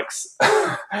those likes.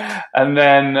 And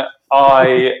then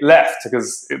I left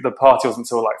because the party wasn't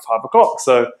until like 5 o'clock.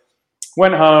 So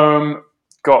went home,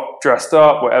 got dressed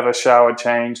up, whatever, showered,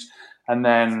 changed. And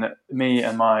then me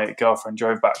and my girlfriend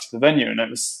drove back to the venue. And it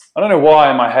was, I don't know why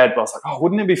in my head, but I was like, oh,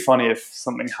 wouldn't it be funny if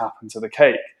something happened to the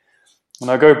cake? And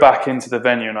I go back into the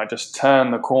venue and I just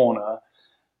turn the corner,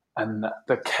 and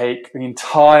the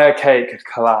entire cake had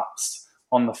collapsed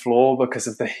on the floor because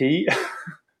of the heat.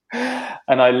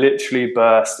 And I literally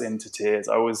burst into tears.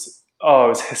 I was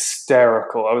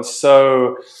hysterical. I was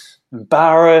so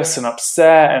embarrassed and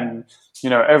upset, and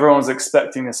everyone was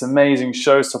expecting this amazing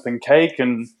show-stopping cake.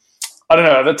 And I don't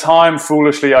know, at the time,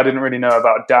 foolishly, I didn't really know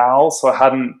about dowels, so I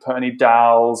hadn't put any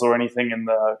dowels or anything in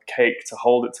the cake to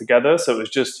hold it together. So it was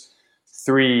just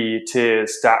 3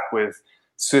 tiers stacked with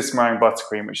Swiss meringue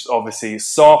buttercream, which is obviously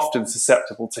soft and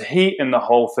susceptible to heat, and the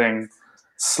whole thing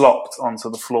slopped onto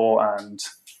the floor, and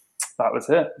that was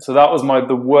it. So that was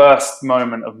the worst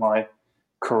moment of my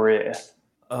career.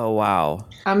 Oh, wow.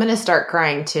 I'm going to start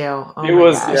crying too. Oh, it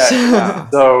was, gosh. Yeah.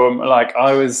 So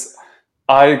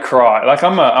I cried. Like,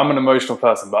 I'm an emotional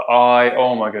person, but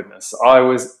oh my goodness, I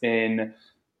was in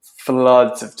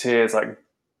floods of tears, like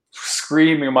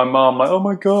screaming at my mum, like, oh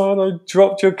my God, I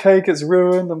dropped your cake, it's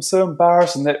ruined, I'm so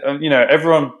embarrassed. And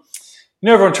everyone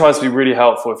tries to be really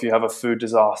helpful if you have a food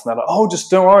disaster. And they're like, oh, just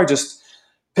don't worry, just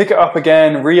pick it up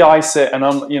again, re-ice it. And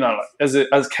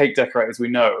as cake decorators, we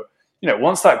know,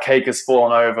 once that cake has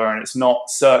fallen over and it's not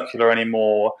circular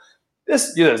anymore,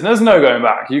 there's no going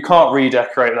back. You can't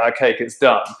redecorate that cake. It's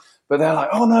done. But they're like,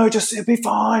 oh no, it'll be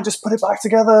fine. Just put it back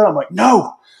together. I'm like,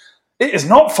 no, it is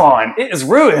not fine. It is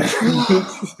ruined.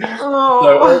 Oh.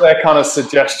 So all their kind of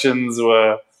suggestions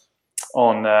were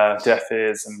on deaf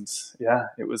ears, and yeah,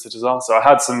 it was a disaster. I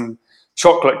had some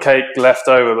chocolate cake left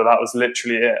over, but that was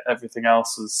literally it. Everything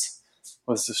else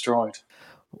was destroyed.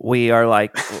 We are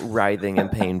like writhing in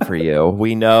pain for you.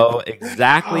 We know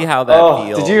exactly how that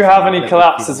feels. Did you have any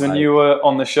collapses when you were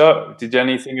on the show? Did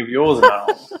anything of yours now?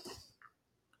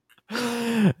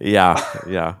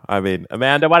 Yeah. I mean,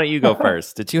 Amanda, why don't you go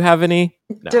first? Did you have any?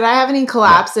 No. Did I have any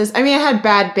collapses? No. I mean, I had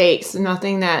bad bakes,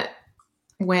 nothing that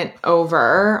went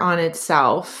over on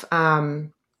itself. I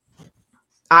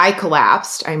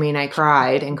collapsed. I mean, I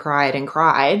cried and cried and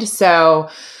cried. So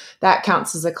that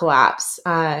counts as a collapse.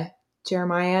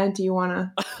 Jeremiah, do you want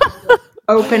to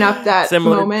open up that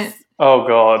moment? Oh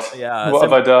God! Yeah, what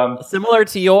have I done? Similar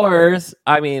to yours.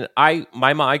 I mean, I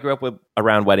grew up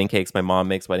around wedding cakes. My mom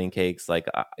makes wedding cakes. Like,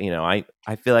 I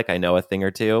feel like I know a thing or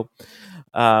two.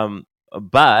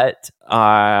 But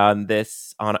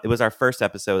it was our first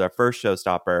episode, our first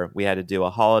showstopper. We had to do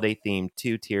a holiday themed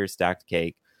 2-tier stacked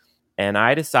cake. And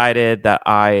I decided that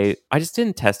I just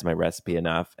didn't test my recipe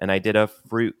enough. And I did a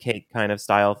fruit cake kind of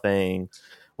style thing,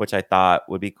 which I thought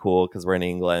would be cool because we're in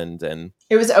England. And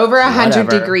it was over 100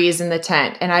 degrees in the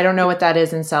tent. And I don't know what that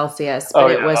is in Celsius, but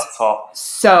it was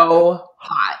so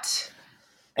hot.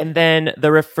 And then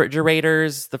the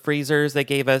refrigerators, the freezers they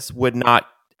gave us would not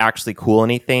actually cool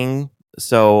anything.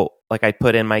 So like I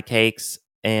put in my cakes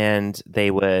and they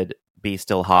would be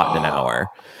still hot in an hour.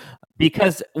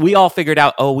 Because we all figured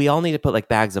out, we all need to put like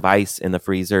bags of ice in the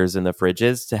freezers and the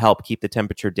fridges to help keep the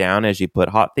temperature down as you put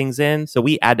hot things in. So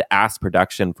we had to ask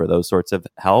production for those sorts of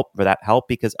help,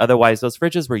 because otherwise those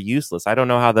fridges were useless. I don't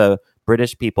know how the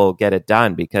British people get it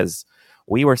done because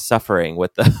we were suffering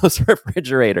with those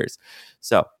refrigerators.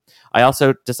 So I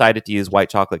also decided to use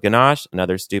white chocolate ganache,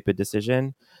 another stupid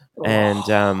decision.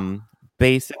 And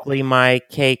basically my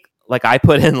cake, like I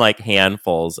put in like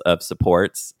handfuls of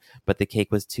supports, but the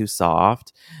cake was too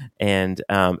soft and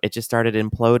it just started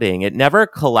imploding. It never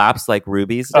collapsed like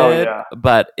Ruby's did,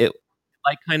 but it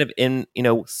like kind of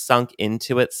sunk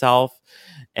into itself.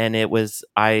 And this is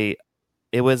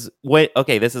one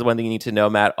thing you need to know,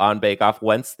 Matt, on Bake Off.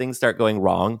 Once things start going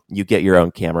wrong, you get your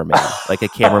own cameraman, like a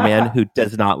cameraman who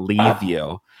does not leave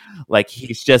you. Like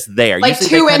he's just there. Like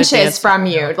usually 2 inches from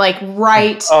you, like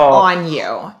right on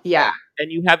you. Yeah. And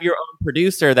you have your own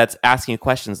producer that's asking you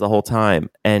questions the whole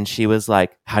time. And she was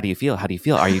like, how do you feel? How do you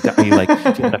feel? Are you like, do you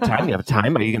have enough time? Do you have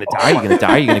time? Are you going to die? Are you going to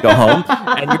die? Are you going to go home?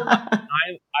 And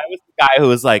I was the guy who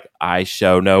was like, I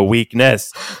show no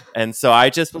weakness. And so I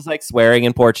just was like swearing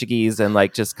in Portuguese and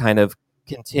like just kind of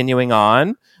continuing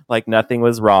on like nothing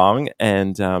was wrong.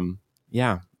 And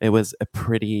it was a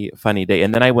pretty funny day.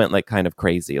 And then I went like kind of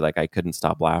crazy. Like I couldn't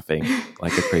stop laughing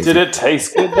like a crazy. Did it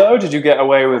taste good though? Did you get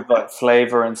away with like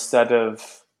flavor instead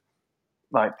of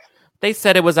like? They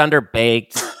said it was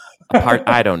underbaked.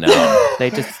 I don't know. They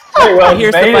just.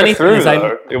 Here's the funny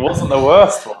thing: it wasn't the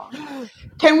worst one.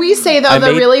 Can we say though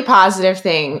the really positive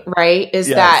thing, right, is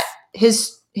that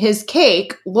his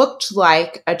cake looked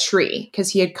like a tree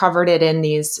because he had covered it in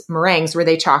these meringues. Were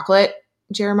they chocolate,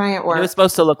 Jeremiah? Or it was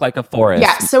supposed to look like a forest.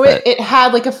 Yeah, so it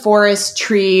had like a forest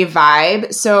tree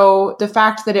vibe. So the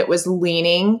fact that it was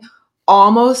leaning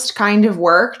almost kind of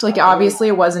worked. Like obviously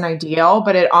it wasn't ideal,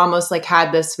 but it almost like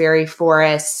had this very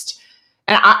forest.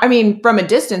 And I mean, from a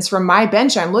distance, from my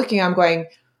bench, I'm going,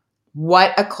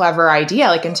 what a clever idea.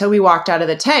 Like until we walked out of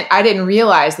the tent, I didn't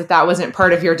realize that wasn't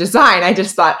part of your design. I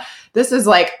just thought this is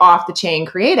like off the chain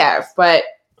creative, but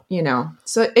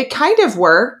so it kind of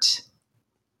worked.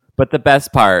 But the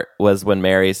best part was when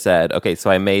Mary said, okay, so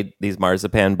I made these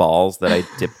marzipan balls that I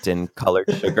dipped in colored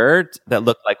sugar that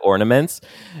looked like ornaments.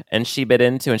 And she bit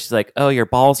into and she's like, oh, your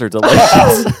balls are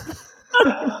delicious.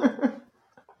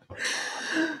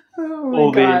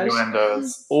 All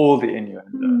the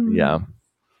innuendos. Yeah.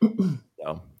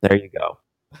 So there you go.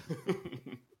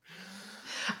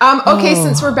 Okay,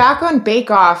 since we're back on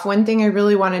Bake Off, one thing I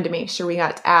really wanted to make sure we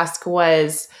got to ask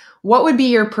was, what would be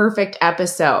your perfect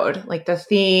episode? Like the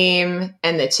theme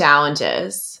and the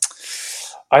challenges?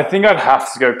 I think I'd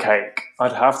have to go cake.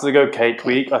 I'd have to go cake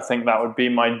week. I think that would be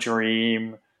my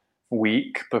dream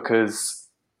week because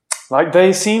like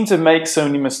they seem to make so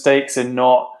many mistakes in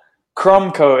not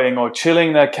crumb coating or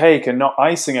chilling their cake and not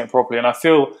icing it properly. And I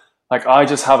feel like I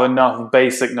just have enough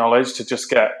basic knowledge to just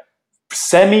get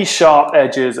semi-sharp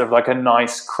edges of like a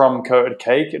nice crumb coated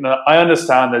cake. And I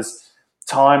understand there's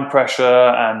time pressure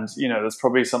and there's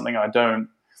probably something I don't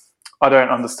I don't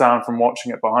understand from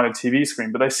watching it behind a TV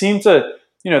screen, but they seem to,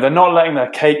 they're not letting their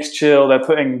cakes chill. They're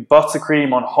putting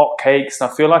buttercream on hot cakes. And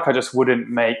I feel like I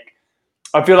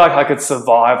feel like I could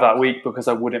survive that week because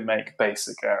I wouldn't make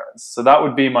basic errors. So that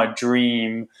would be my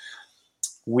dream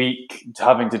week,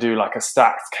 having to do like a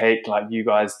stacked cake like you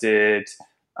guys did,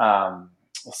 or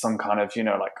some kind of,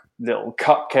 like little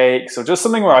cupcakes, or just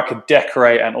something where I could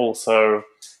decorate and also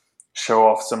show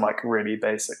off some like really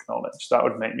basic knowledge. That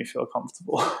would make me feel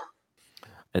comfortable.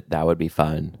 That would be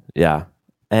fun. Yeah.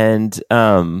 And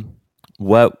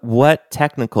what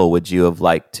technical would you have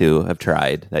liked to have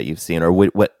tried that you've seen, or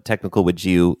what technical would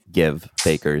you give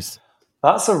bakers?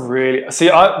 That's a really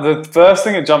the first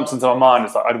thing that jumps into my mind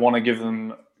is that I'd want to give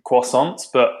them croissants,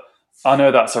 but I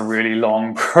know that's a really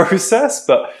long process.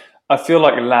 But I feel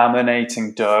like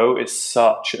laminating dough is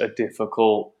such a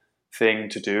difficult thing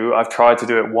to do. I've tried to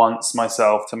do it once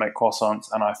myself to make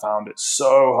croissants, and I found it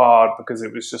so hard because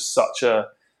it was just such a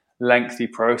lengthy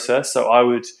process. So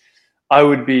I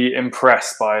would be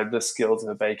impressed by the skills of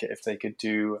a baker if they could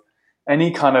do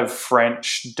any kind of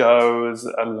French doughs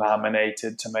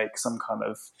laminated to make some kind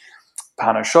of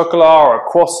pain au chocolat or a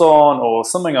croissant or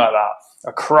something like that.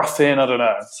 A cruffin, I don't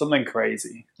know, something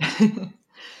crazy.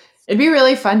 It'd be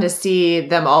really fun to see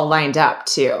them all lined up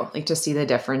too, like to see the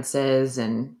differences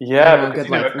and because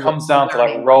it comes down to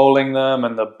like rolling them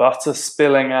and the butter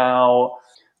spilling out.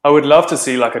 I would love to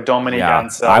see like a Dominique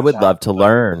Ansel. I would love to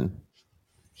learn.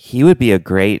 He would be a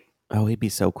great. Oh, he'd be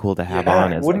so cool to have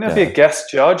on. Wouldn't it be a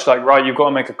guest judge? Like, right, you've got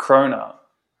to make a cronut.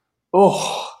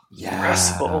 Oh,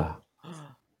 restful.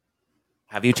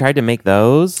 Have you tried to make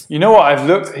those? You know what? I've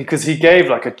looked because he gave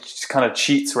like a kind of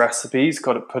cheats recipe. He's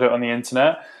got to put it on the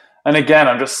internet. And again,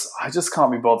 I just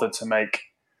can't be bothered to make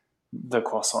the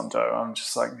croissant dough. I'm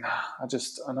just like, nah.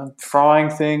 And I'm frying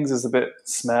things is a bit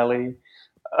smelly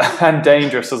and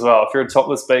dangerous as well. If you're a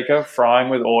topless baker, frying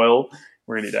with oil,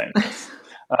 really dangerous.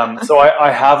 So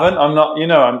I haven't. I'm not.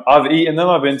 I've eaten them.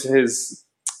 I've been to his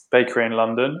bakery in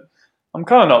London. I'm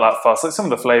kind of not that fussed. Like some of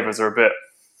the flavors are a bit.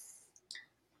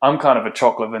 I'm kind of a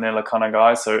chocolate vanilla kind of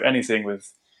guy, so anything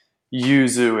with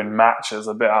yuzu and matcha is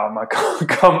a bit out of my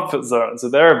comfort zone. So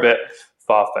they're a bit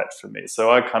far-fetched for me.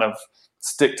 So I kind of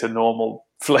stick to normal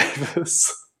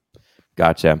flavors.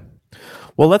 Gotcha.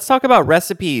 Well, let's talk about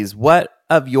recipes. What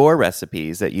of your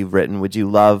recipes that you've written would you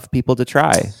love people to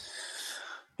try?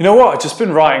 You know what? I've just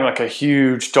been writing like a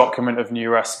huge document of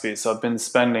new recipes. So I've been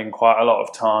spending quite a lot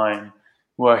of time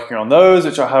working on those,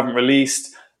 which I haven't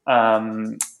released.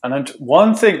 And then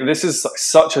one thing, this is like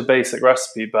such a basic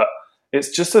recipe, but it's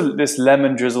just this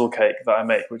lemon drizzle cake that I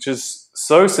make, which is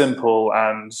so simple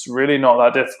and really not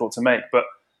that difficult to make. But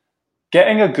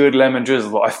getting a good lemon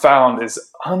drizzle, I found, is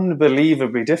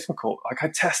unbelievably difficult. Like I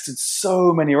tested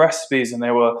so many recipes and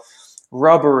they were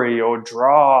rubbery or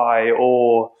dry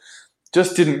or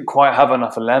just didn't quite have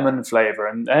enough lemon flavor.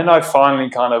 And then I finally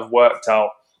kind of worked out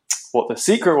what the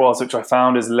secret was, which I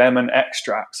found is lemon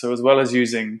extract. So as well as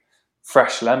using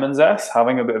fresh lemon zest,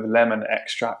 having a bit of lemon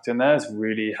extract in there is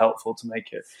really helpful to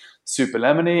make it super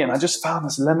lemony. And I just found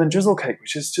this lemon drizzle cake,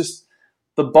 which is just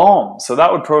the bomb. So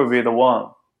that would probably be the one.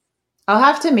 I'll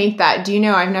have to make that. Do you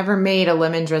know, I've never made a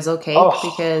lemon drizzle cake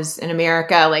because in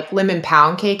America, like lemon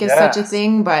pound cake is such a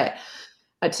thing, but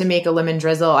to make a lemon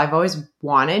drizzle, I've always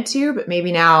wanted to, but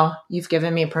maybe now you've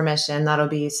given me permission. That'll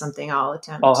be something I'll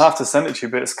attempt. I'll have to send it to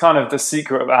you, but it's kind of the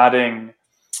secret of adding.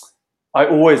 I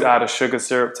always add a sugar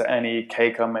syrup to any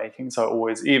cake I'm making. So I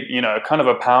always, kind of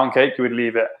a pound cake, you would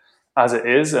leave it as it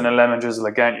is. And a lemon drizzle,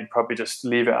 again, you'd probably just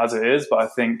leave it as it is. But I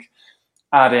think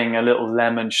adding a little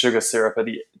lemon sugar syrup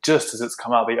just as it's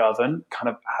come out of the oven kind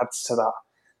of adds to that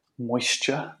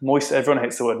moisture. Everyone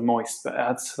hates the word moist, but it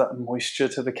adds to that moisture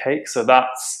to the cake. So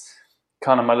that's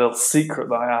kind of my little secret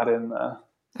that I add in there.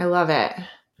 I love it.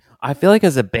 I feel like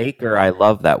as a baker, I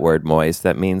love that word moist.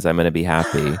 That means I'm going to be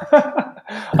happy.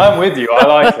 I'm with you. I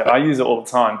like it. I use it all the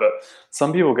time, but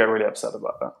some people get really upset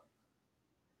about that.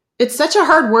 It's such a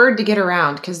hard word to get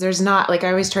around because there's not, like, I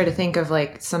always try to think of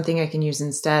like something I can use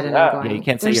instead. And I'm going, you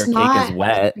can't say your cake is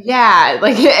wet. Yeah,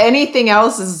 like anything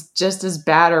else is just as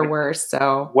bad or worse.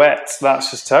 So wet,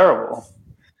 that's just terrible.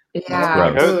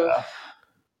 Yeah.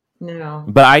 No.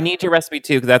 But I need your recipe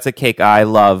too because that's a cake I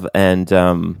love, and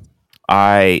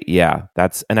I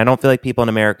don't feel like people in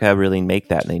America really make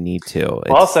that, and they need to.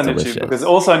 Well, I'll send it to you because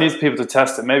also I need people to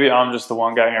test it. Maybe I'm just the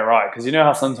one getting it right because you know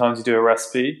how sometimes you do a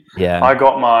recipe. Yeah. I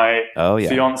got my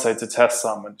fiance to test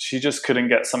some, and she just couldn't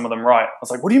get some of them right. I was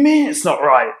like, "What do you mean it's not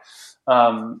right?"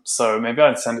 So maybe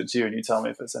I'd send it to you, and you tell me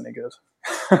if it's any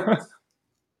good.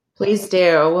 Please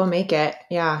do. We'll make it.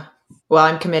 Yeah. Well,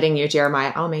 I'm committing you,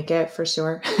 Jeremiah. I'll make it for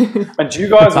sure. And do you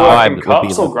guys work in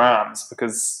cups or grams?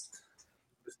 Because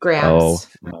grams. Oh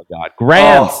my God,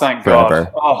 grams! Oh, thank forever.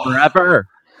 God! Oh, forever.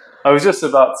 I was just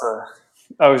about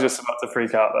to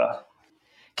freak out there.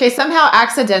 Okay, somehow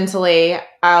accidentally,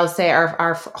 I'll say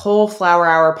our whole Flower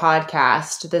Hour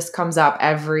podcast, this comes up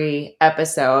every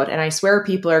episode. And I swear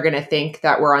people are going to think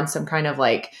that we're on some kind of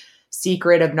like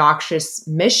secret, obnoxious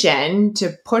mission to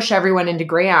push everyone into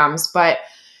grams. But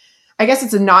I guess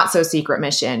it's a not so secret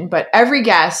mission. But every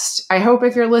guest, I hope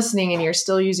if you're listening and you're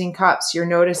still using cups, you're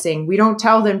noticing we don't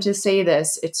tell them to say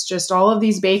this. It's just all of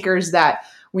these bakers that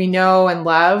we know and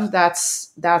love. That's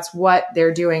what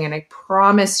they're doing. And I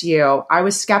promise you, I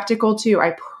was skeptical too.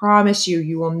 I promise you,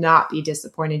 you will not be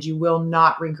disappointed. You will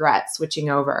not regret switching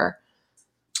over.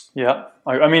 Yeah.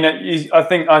 I mean, I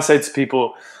think I say to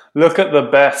people, look at the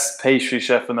best pastry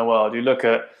chef in the world. You look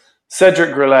at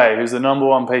Cedric Grillet, who's the number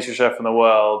one pastry chef in the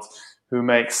world, who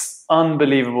makes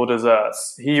unbelievable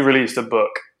desserts. He released a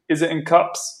book. Is it in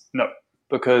cups? No,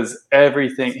 because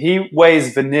he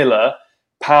weighs vanilla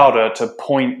powder to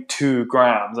 0.2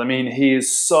 grams. I mean, he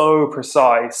is so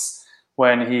precise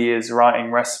when he is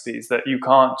writing recipes that you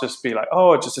can't just be like,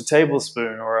 oh, just a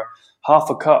tablespoon or a half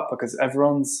a cup, because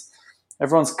everyone's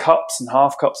cups and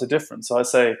half cups are different. So I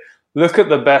say, look at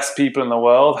the best people in the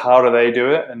world. How do they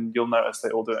do it? And you'll notice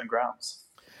they all do it in grams.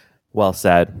 Well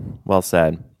said. Well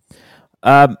said.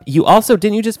 You also,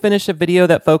 didn't you just finish a video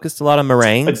that focused a lot on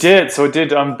meringues? I did. So I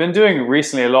did. I've been doing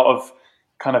recently a lot of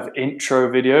kind of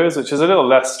intro videos, which is a little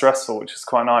less stressful, which is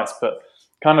quite nice, but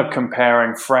kind of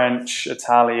comparing French,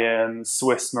 Italian,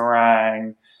 Swiss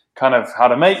meringue, kind of how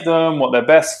to make them, what they're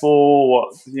best for,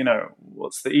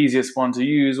 what's the easiest one to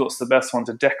use, what's the best one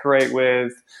to decorate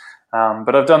with.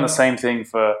 But I've done the same thing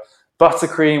for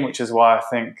buttercream, which is why I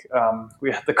think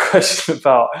we had the question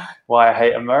about why I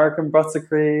hate American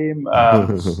buttercream.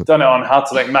 Done it on how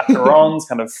to make macarons,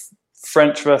 kind of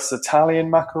French versus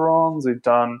Italian macarons. We've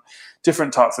done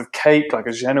different types of cake, like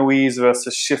a Genoese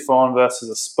versus chiffon versus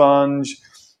a sponge.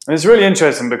 And it's really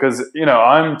interesting because,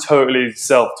 I'm totally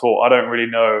self-taught. I don't really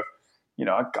know,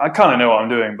 I kind of know what I'm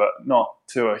doing, but not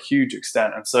to a huge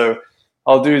extent. And so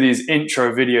I'll do these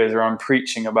intro videos where I'm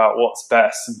preaching about what's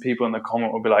best, and people in the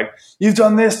comment will be like, you've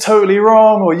done this totally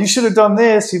wrong, or you should have done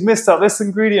this, you've missed out this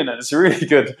ingredient. And it's really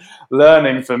good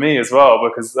learning for me as well,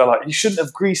 because they're like, you shouldn't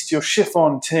have greased your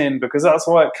chiffon tin because that's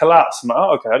why it collapsed. I'm like,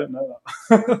 oh, okay, I didn't know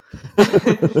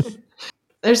that.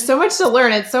 There's so much to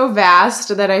learn. It's so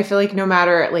vast that I feel like no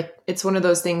matter, like, it's one of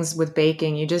those things with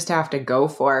baking, you just have to go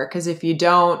for it. Because if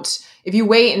you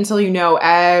wait until you know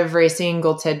every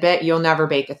single tidbit, you'll never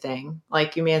bake a thing.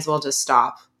 Like, you may as well just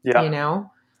stop,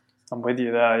 I'm with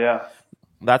you there, yeah.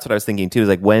 That's what I was thinking too, is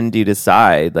like, when do you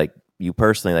decide, like, you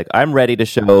personally, like, I'm ready to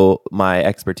show my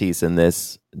expertise in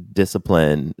this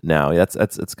discipline now?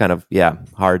 It's kind of,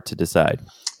 hard to decide.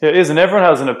 It is, and everyone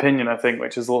has an opinion, I think,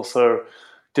 which is also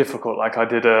difficult. Like, I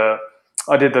did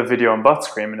the video on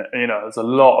buttercream, and there's a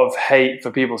lot of hate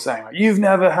for people saying, like, you've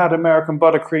never had American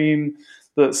buttercream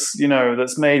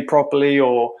that's made properly,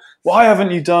 or why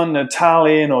haven't you done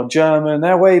Italian or German?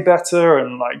 They're way better.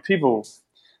 And like, people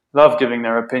love giving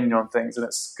their opinion on things, and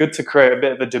it's good to create a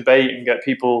bit of a debate and get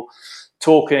people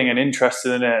talking and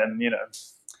interested in it. And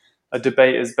a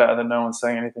debate is better than no one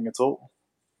saying anything at all.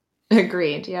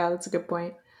 Agreed. Yeah, that's a good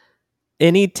point.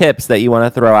 Any tips that you want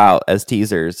to throw out as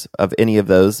teasers of any of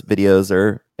those videos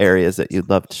or areas that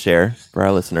you'd love to share for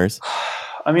our listeners?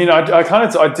 I mean,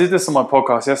 I did this on my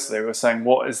podcast yesterday. We were saying,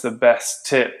 what is the best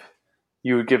tip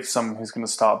you would give someone who's going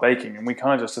to start baking? And we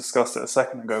kind of just discussed it a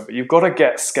second ago, but you've got to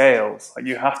get scales. Like,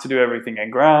 you have to do everything in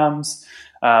grams.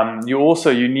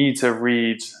 You need to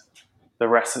read the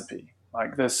recipe.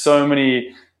 Like, there's so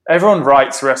many, everyone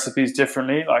writes recipes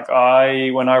differently. Like,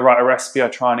 when I write a recipe, I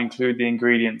try and include the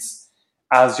ingredients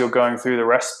as you're going through the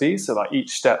recipe. So like, each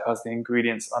step has the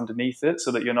ingredients underneath it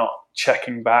so that you're not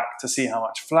checking back to see how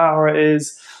much flour it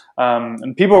is.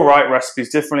 And people write recipes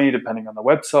differently depending on the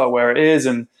website where it is.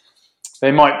 And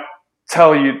they might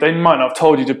not have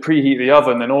told you to preheat the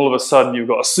oven. Then all of a sudden you've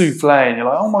got a souffle and you're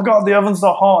like, oh my God, the oven's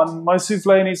not hot and my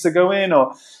souffle needs to go in.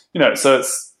 Or, so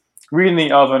it's reading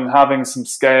the oven, having some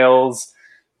scales.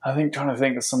 I think trying to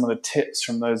think of some of the tips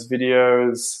from those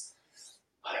videos.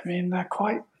 I mean,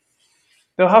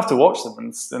 they'll have to watch them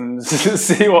and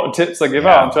see what tips I give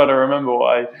out. I'm trying to remember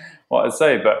what I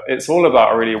say, but it's all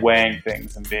about really weighing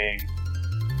things and being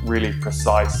really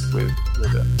precise with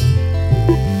it.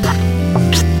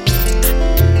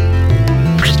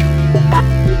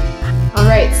 All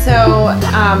right, so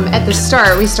at the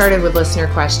start, we started with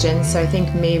listener questions. So I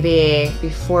think maybe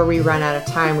before we run out of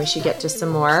time, we should get to some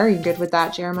more. Are you good with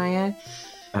that, Jeremiah?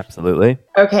 Absolutely.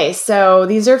 Okay, so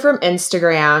these are from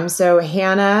Instagram. So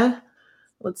Hannah,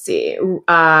 let's see,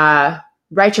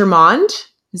 Reitermond,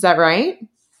 is that right?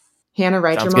 Hannah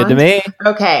Sounds good to Reitermond? me.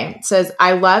 Okay, it says,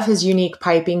 I love his unique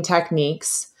piping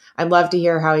techniques. I'd love to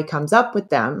hear how he comes up with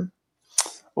them.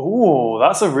 Oh,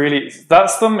 that's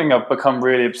something I've become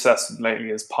really obsessed with lately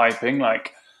is piping.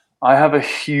 Like I have a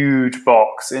huge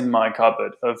box in my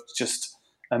cupboard of just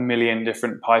a million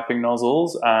different piping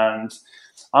nozzles, and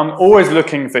I'm always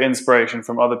looking for inspiration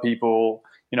from other people.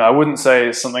 I wouldn't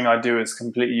say something I do is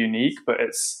completely unique, but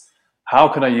it's how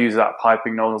can I use that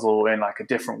piping nozzle in like a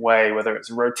different way, whether it's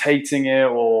rotating it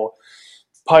or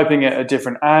piping it at a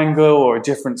different angle or a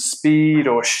different speed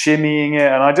or shimmying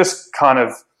it. And I just kind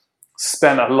of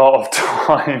spent a lot of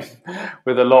time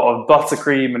with a lot of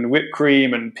buttercream and whipped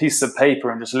cream and piece of paper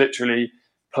and just literally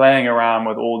playing around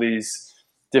with all these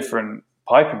different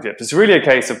piping tips. It's really a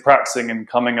case of practicing and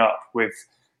coming up with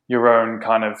your own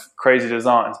kind of crazy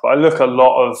designs. But I look at a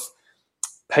lot of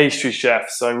pastry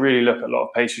chefs. I really look at a lot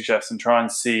of pastry chefs and try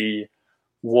and see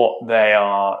what they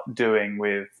are doing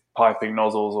with piping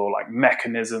nozzles or like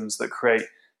mechanisms that create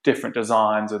different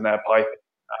designs in their piping.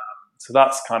 So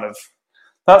that's kind of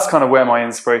where my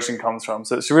inspiration comes from.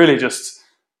 So it's really just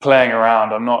playing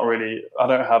around. I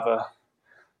don't have a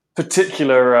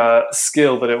particular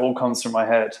skill, but it all comes from my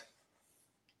head.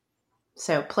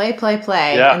 So play, play,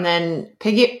 play. Yeah. And then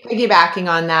piggybacking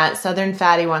on that, Southern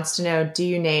Fatty wants to know, do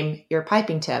you name your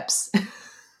piping tips?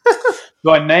 Do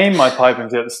I name my piping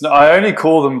tips? No, I only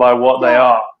call them by what they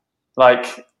are.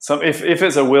 Like, so if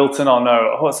it's a Wilton, I'll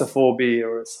know, oh, it's a 4B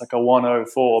or it's like a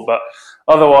 104. But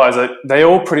otherwise, they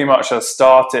all pretty much are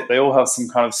started. They all have some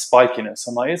kind of spikiness.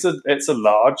 I'm like, it's a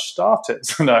large started.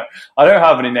 So no, I don't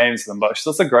have any names for them, but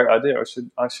that's a great idea.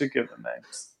 I should give them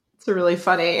names. It's a really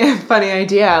funny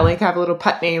idea. Like have little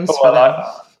pet names Oh,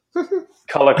 for them.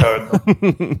 Color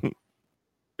code.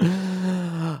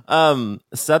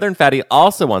 Southern Fatty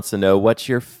also wants to know what's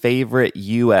your favorite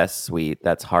US sweet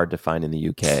that's hard to find in the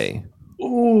UK.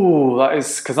 Ooh, that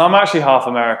is because I'm actually half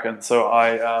American, so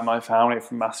my family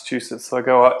from Massachusetts, so I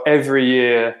go out every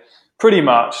year, pretty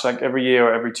much like every year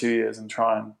or every 2 years, and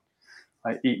try and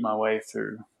like eat my way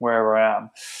through wherever I am.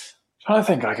 I'm trying to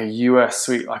think like a US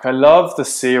sweet. Like I love the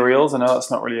cereals. I know that's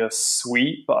not really a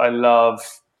sweet, but I love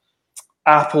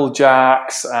Apple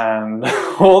Jacks and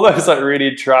all those like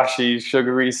really trashy,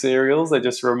 sugary cereals. They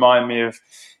just remind me of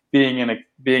being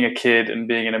a kid and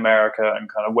being in America and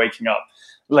kind of waking up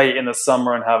late in the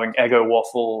summer and having Eggo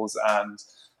waffles and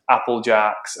Apple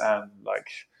Jacks and like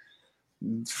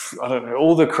I don't know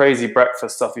all the crazy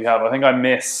breakfast stuff you have. I think I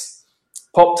miss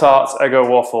Pop Tarts, Eggo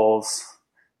waffles,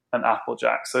 and Apple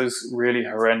Jacks. Those really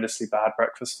horrendously bad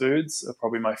breakfast foods are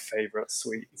probably my favorite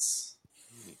sweets.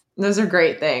 Those are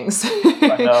great things.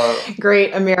 I know.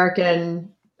 Great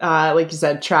American, like you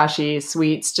said, trashy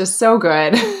sweets, just so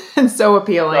good and so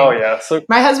appealing. Oh yeah. So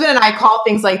my husband and I call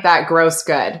things like that gross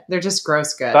good. They're just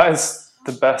gross good. that is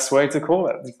the best way to call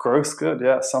it. Gross good.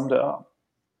 Yeah, summed it up.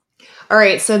 All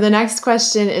right. So the next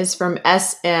question is from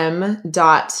sm.mcdowell,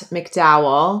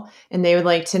 and they would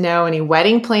like to know any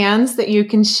wedding plans that you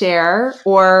can share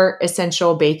or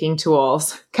essential baking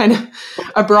tools. Kind of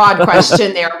a broad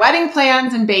question there. Wedding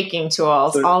plans and baking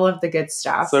tools, all of the good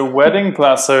stuff. So wedding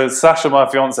plans. So Sasha, my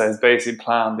fiance, has basically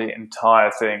planned the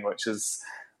entire thing, which is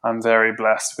I'm very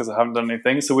blessed because I haven't done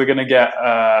anything. So we're going to get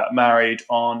married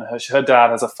on her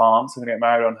dad has a farm, so we're going to get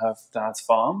married on her dad's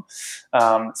farm.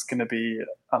 It's going to be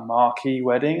a marquee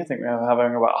wedding. I think we're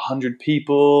having about 100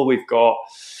 people. We've got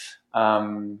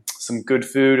some good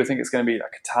food. I think it's going to be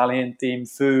like Italian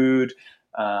themed food.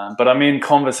 But I'm in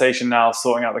conversation now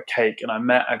sorting out the cake, and I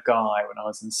met a guy when I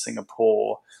was in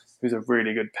Singapore who's a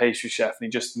really good pastry chef, and he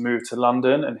just moved to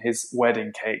London, and his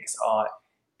wedding cakes are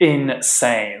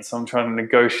insane. So I'm trying to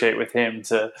negotiate with him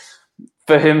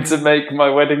for him to make my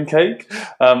wedding cake.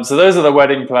 So those are the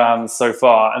wedding plans so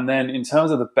far. And then in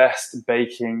terms of the best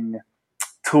baking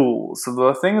tools, so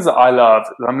the things that I love,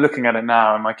 I'm looking at it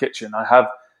now in my kitchen. I have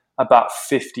about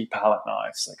 50 palette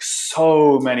knives, like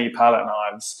so many palette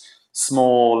knives,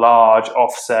 small, large,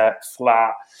 offset,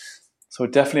 flat. So I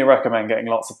definitely recommend getting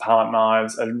lots of palette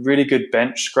knives, a really good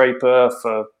bench scraper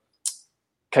for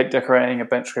cake decorating. A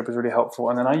bench scraper is really helpful.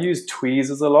 And then I use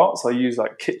tweezers a lot. So I use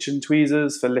like kitchen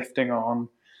tweezers for lifting on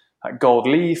like gold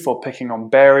leaf or picking on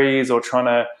berries or trying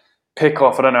to pick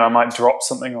off, I don't know, I might drop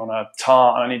something on a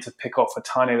tart and I need to pick off a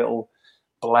tiny little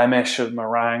blemish of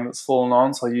meringue that's fallen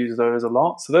on. So I use those a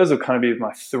lot. So those would kind of be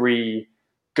my 3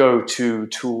 go-to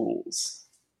tools.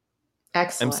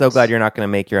 Excellent. I'm so glad you're not going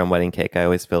to make your own wedding cake. I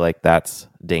always feel like that's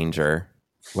danger.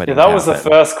 wedding that was the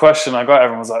happen? first question I got.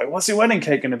 Everyone was like, "What's your wedding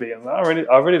cake going to be?" I was like,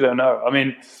 I really don't know. I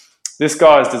mean, this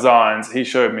guy's designs. He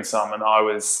showed me some, and I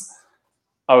was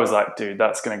like, dude,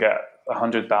 that's going to get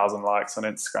 100,000 likes on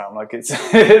Instagram. Like,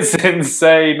 it's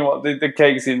insane what the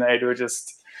cakes he made were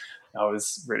just. I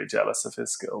was really jealous of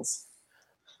his skills.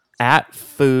 At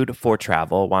Food for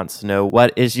Travel wants to know,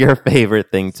 what is your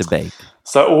favorite thing to bake?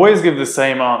 So I always give the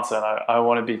same answer, and I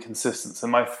want to be consistent. So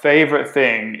my favorite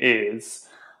thing is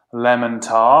lemon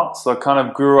tart. So I kind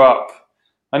of grew up.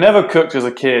 I never cooked as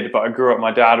a kid, but I grew up.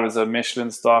 My dad was a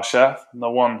Michelin star chef, and the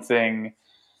one thing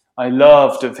I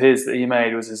loved of his that he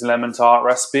made was his lemon tart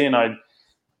recipe. And I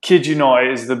kid you not,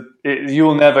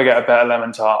 you'll never get a better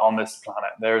lemon tart on this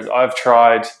planet. I've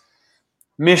tried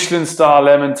Michelin star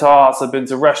lemon tarts. I've been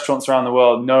to restaurants around the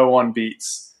world. No one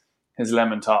beats his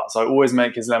lemon tart. So I always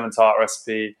make his lemon tart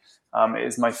recipe. It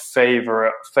is my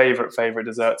favorite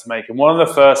dessert to make. And one of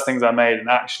the first things I made, and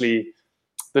actually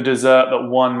the dessert that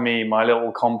won me my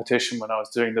little competition when I was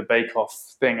doing the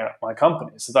bake-off thing at my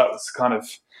company. So that was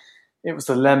it was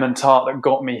the lemon tart that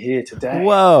got me here today.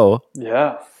 Whoa.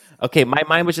 Yeah. Okay, my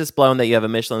mind was just blown that you have a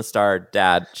Michelin star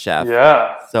dad chef.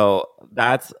 Yeah. So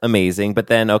that's amazing. But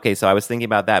then, okay, so I was thinking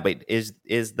about that. But is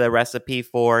the recipe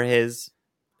for his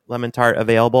lemon tart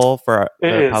available for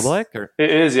the public? Or? It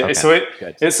is, yeah. Okay, So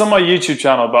good. it's on my YouTube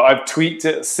channel, but I've tweaked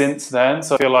it since then.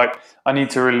 So I feel like I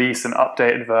need to release an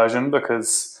updated version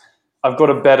because I've got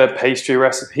a better pastry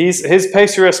recipe. His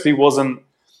pastry recipe wasn't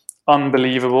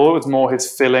unbelievable. It was more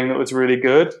his filling that was really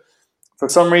good. For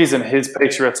some reason, his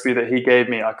pastry recipe that he gave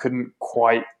me, I could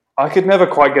never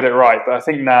quite get it right. But I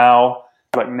think now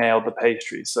I nailed the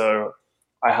pastry. So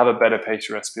I have a better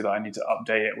pastry recipe that I need to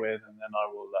update it with, and then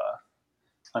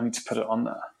I need to put it on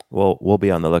there. We'll be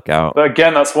on the lookout. But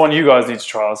again, that's one you guys need to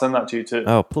try. I'll send that to you too.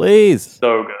 Oh, please.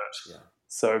 So good. Yeah.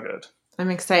 So good. I'm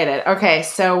excited. Okay,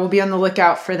 so we'll be on the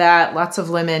lookout for that. Lots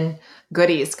of lemon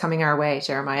goodies coming our way,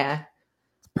 Jeremiah.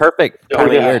 Perfect time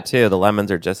of year too. The lemons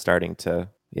are just starting to,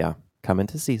 come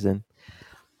into season.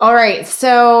 All right,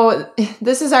 so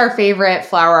this is our favorite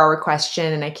flower hour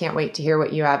question, and I can't wait to hear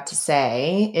what you have to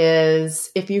say,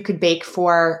 is if you could bake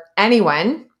for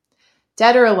anyone,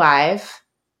 dead or alive,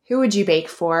 who would you bake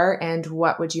for and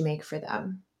what would you make for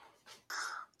them?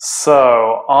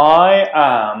 So I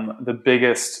am the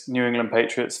biggest New England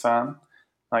Patriots fan.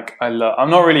 I'm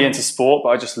not really into sport, but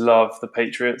I just love the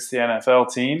Patriots, the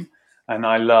NFL team. And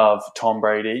I love Tom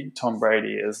Brady. Tom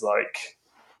Brady is like,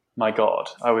 my God,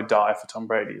 I would die for Tom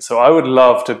Brady. So I would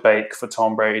love to bake for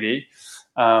Tom Brady.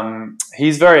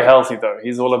 He's very healthy though.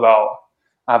 He's all about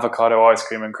avocado ice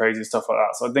cream and crazy stuff like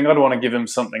that. So I think I'd want to give him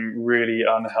something really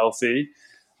unhealthy.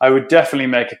 I would definitely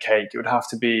make a cake. It would have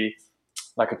to be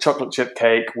like a chocolate chip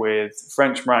cake with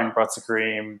French meringue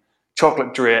buttercream,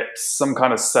 chocolate drips, some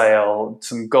kind of sail,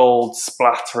 some gold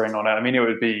splattering on it. I mean, it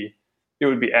would be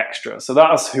extra. So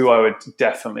that's who I would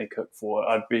definitely cook for.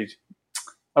 I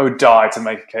would die to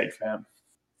make a cake for him.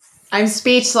 I'm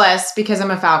speechless because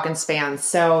I'm a Falcons fan,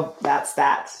 so that's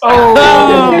that.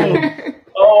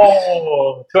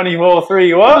 Oh,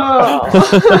 24-3, what?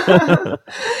 Oh.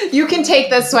 You can take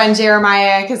this one,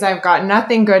 Jeremiah, because I've got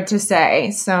nothing good to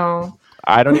say. So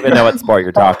I don't even know what sport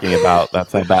you're talking about.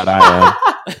 That's how bad I am.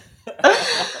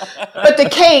 But the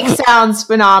cake sounds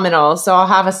phenomenal, so I'll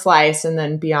have a slice and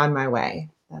then be on my way.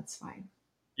 That's fine.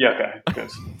 Yeah, okay,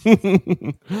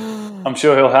 good. I'm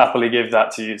sure he'll happily give that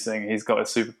to you, seeing he's got a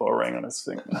Super Bowl ring on his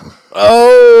finger.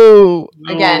 Oh!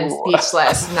 Again,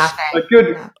 speechless, nothing.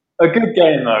 A good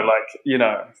game though.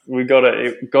 We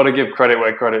gotta give credit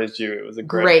where credit is due. It was a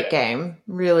great game.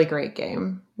 Really great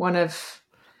game. One of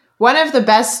the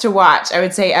best to watch, I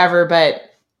would say, ever. But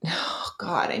oh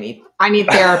God, I need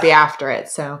therapy after it.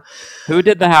 So, who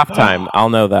did the halftime? I'll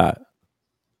know that.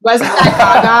 Wasn't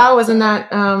that Gaga? Wasn't that?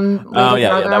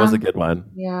 Yeah, that was a good one.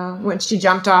 Yeah, when she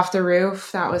jumped off the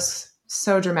roof, that was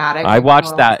so dramatic. I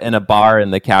watched that in a bar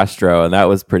in the Castro, and that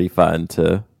was pretty fun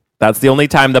too. That's the only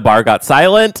time the bar got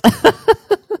silent.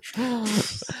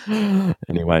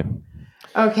 Anyway.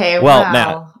 Okay. Well,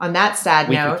 Matt, on that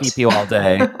sad note, we can keep you all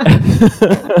day.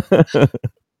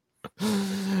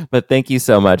 But thank you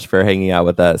so much for hanging out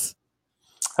with us.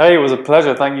 Hey, it was a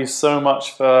pleasure. Thank you so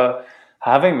much for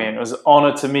having me. And it was an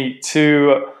honor to meet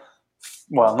two,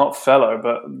 well, not fellow,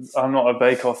 but I'm not a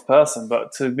bake-off person,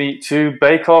 but to meet two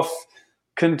bake-off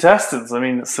contestants. I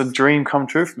mean, it's a dream come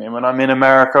true for me. When I'm in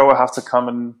America, I'll have to come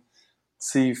and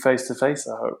see you face to face,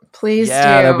 I hope. Please do.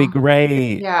 That'd be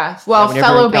great. Yeah. Well,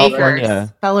 fellow bakers.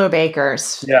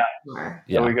 Yeah. Sure.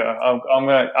 There we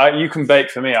go. You can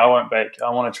bake for me. I won't bake. I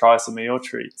want to try some of your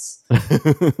treats.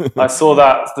 I saw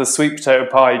that the sweet potato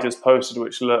pie you just posted,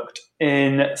 which looked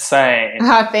insane.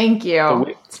 Thank you.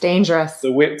 It's dangerous.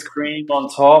 The whipped cream on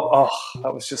top. Oh,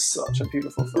 that was just such a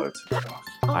beautiful photograph.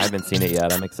 I haven't seen it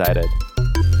yet. I'm excited.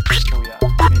 Oh yeah,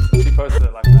 she posted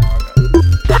it like an hour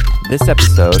ago. This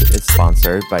episode is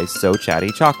sponsored by So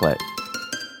Chatty Chocolate.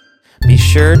 Be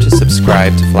sure to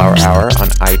subscribe to Flower Hour on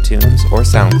iTunes or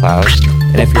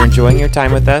SoundCloud. And if you're enjoying your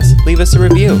time with us, leave us a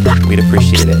review. We'd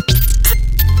appreciate it.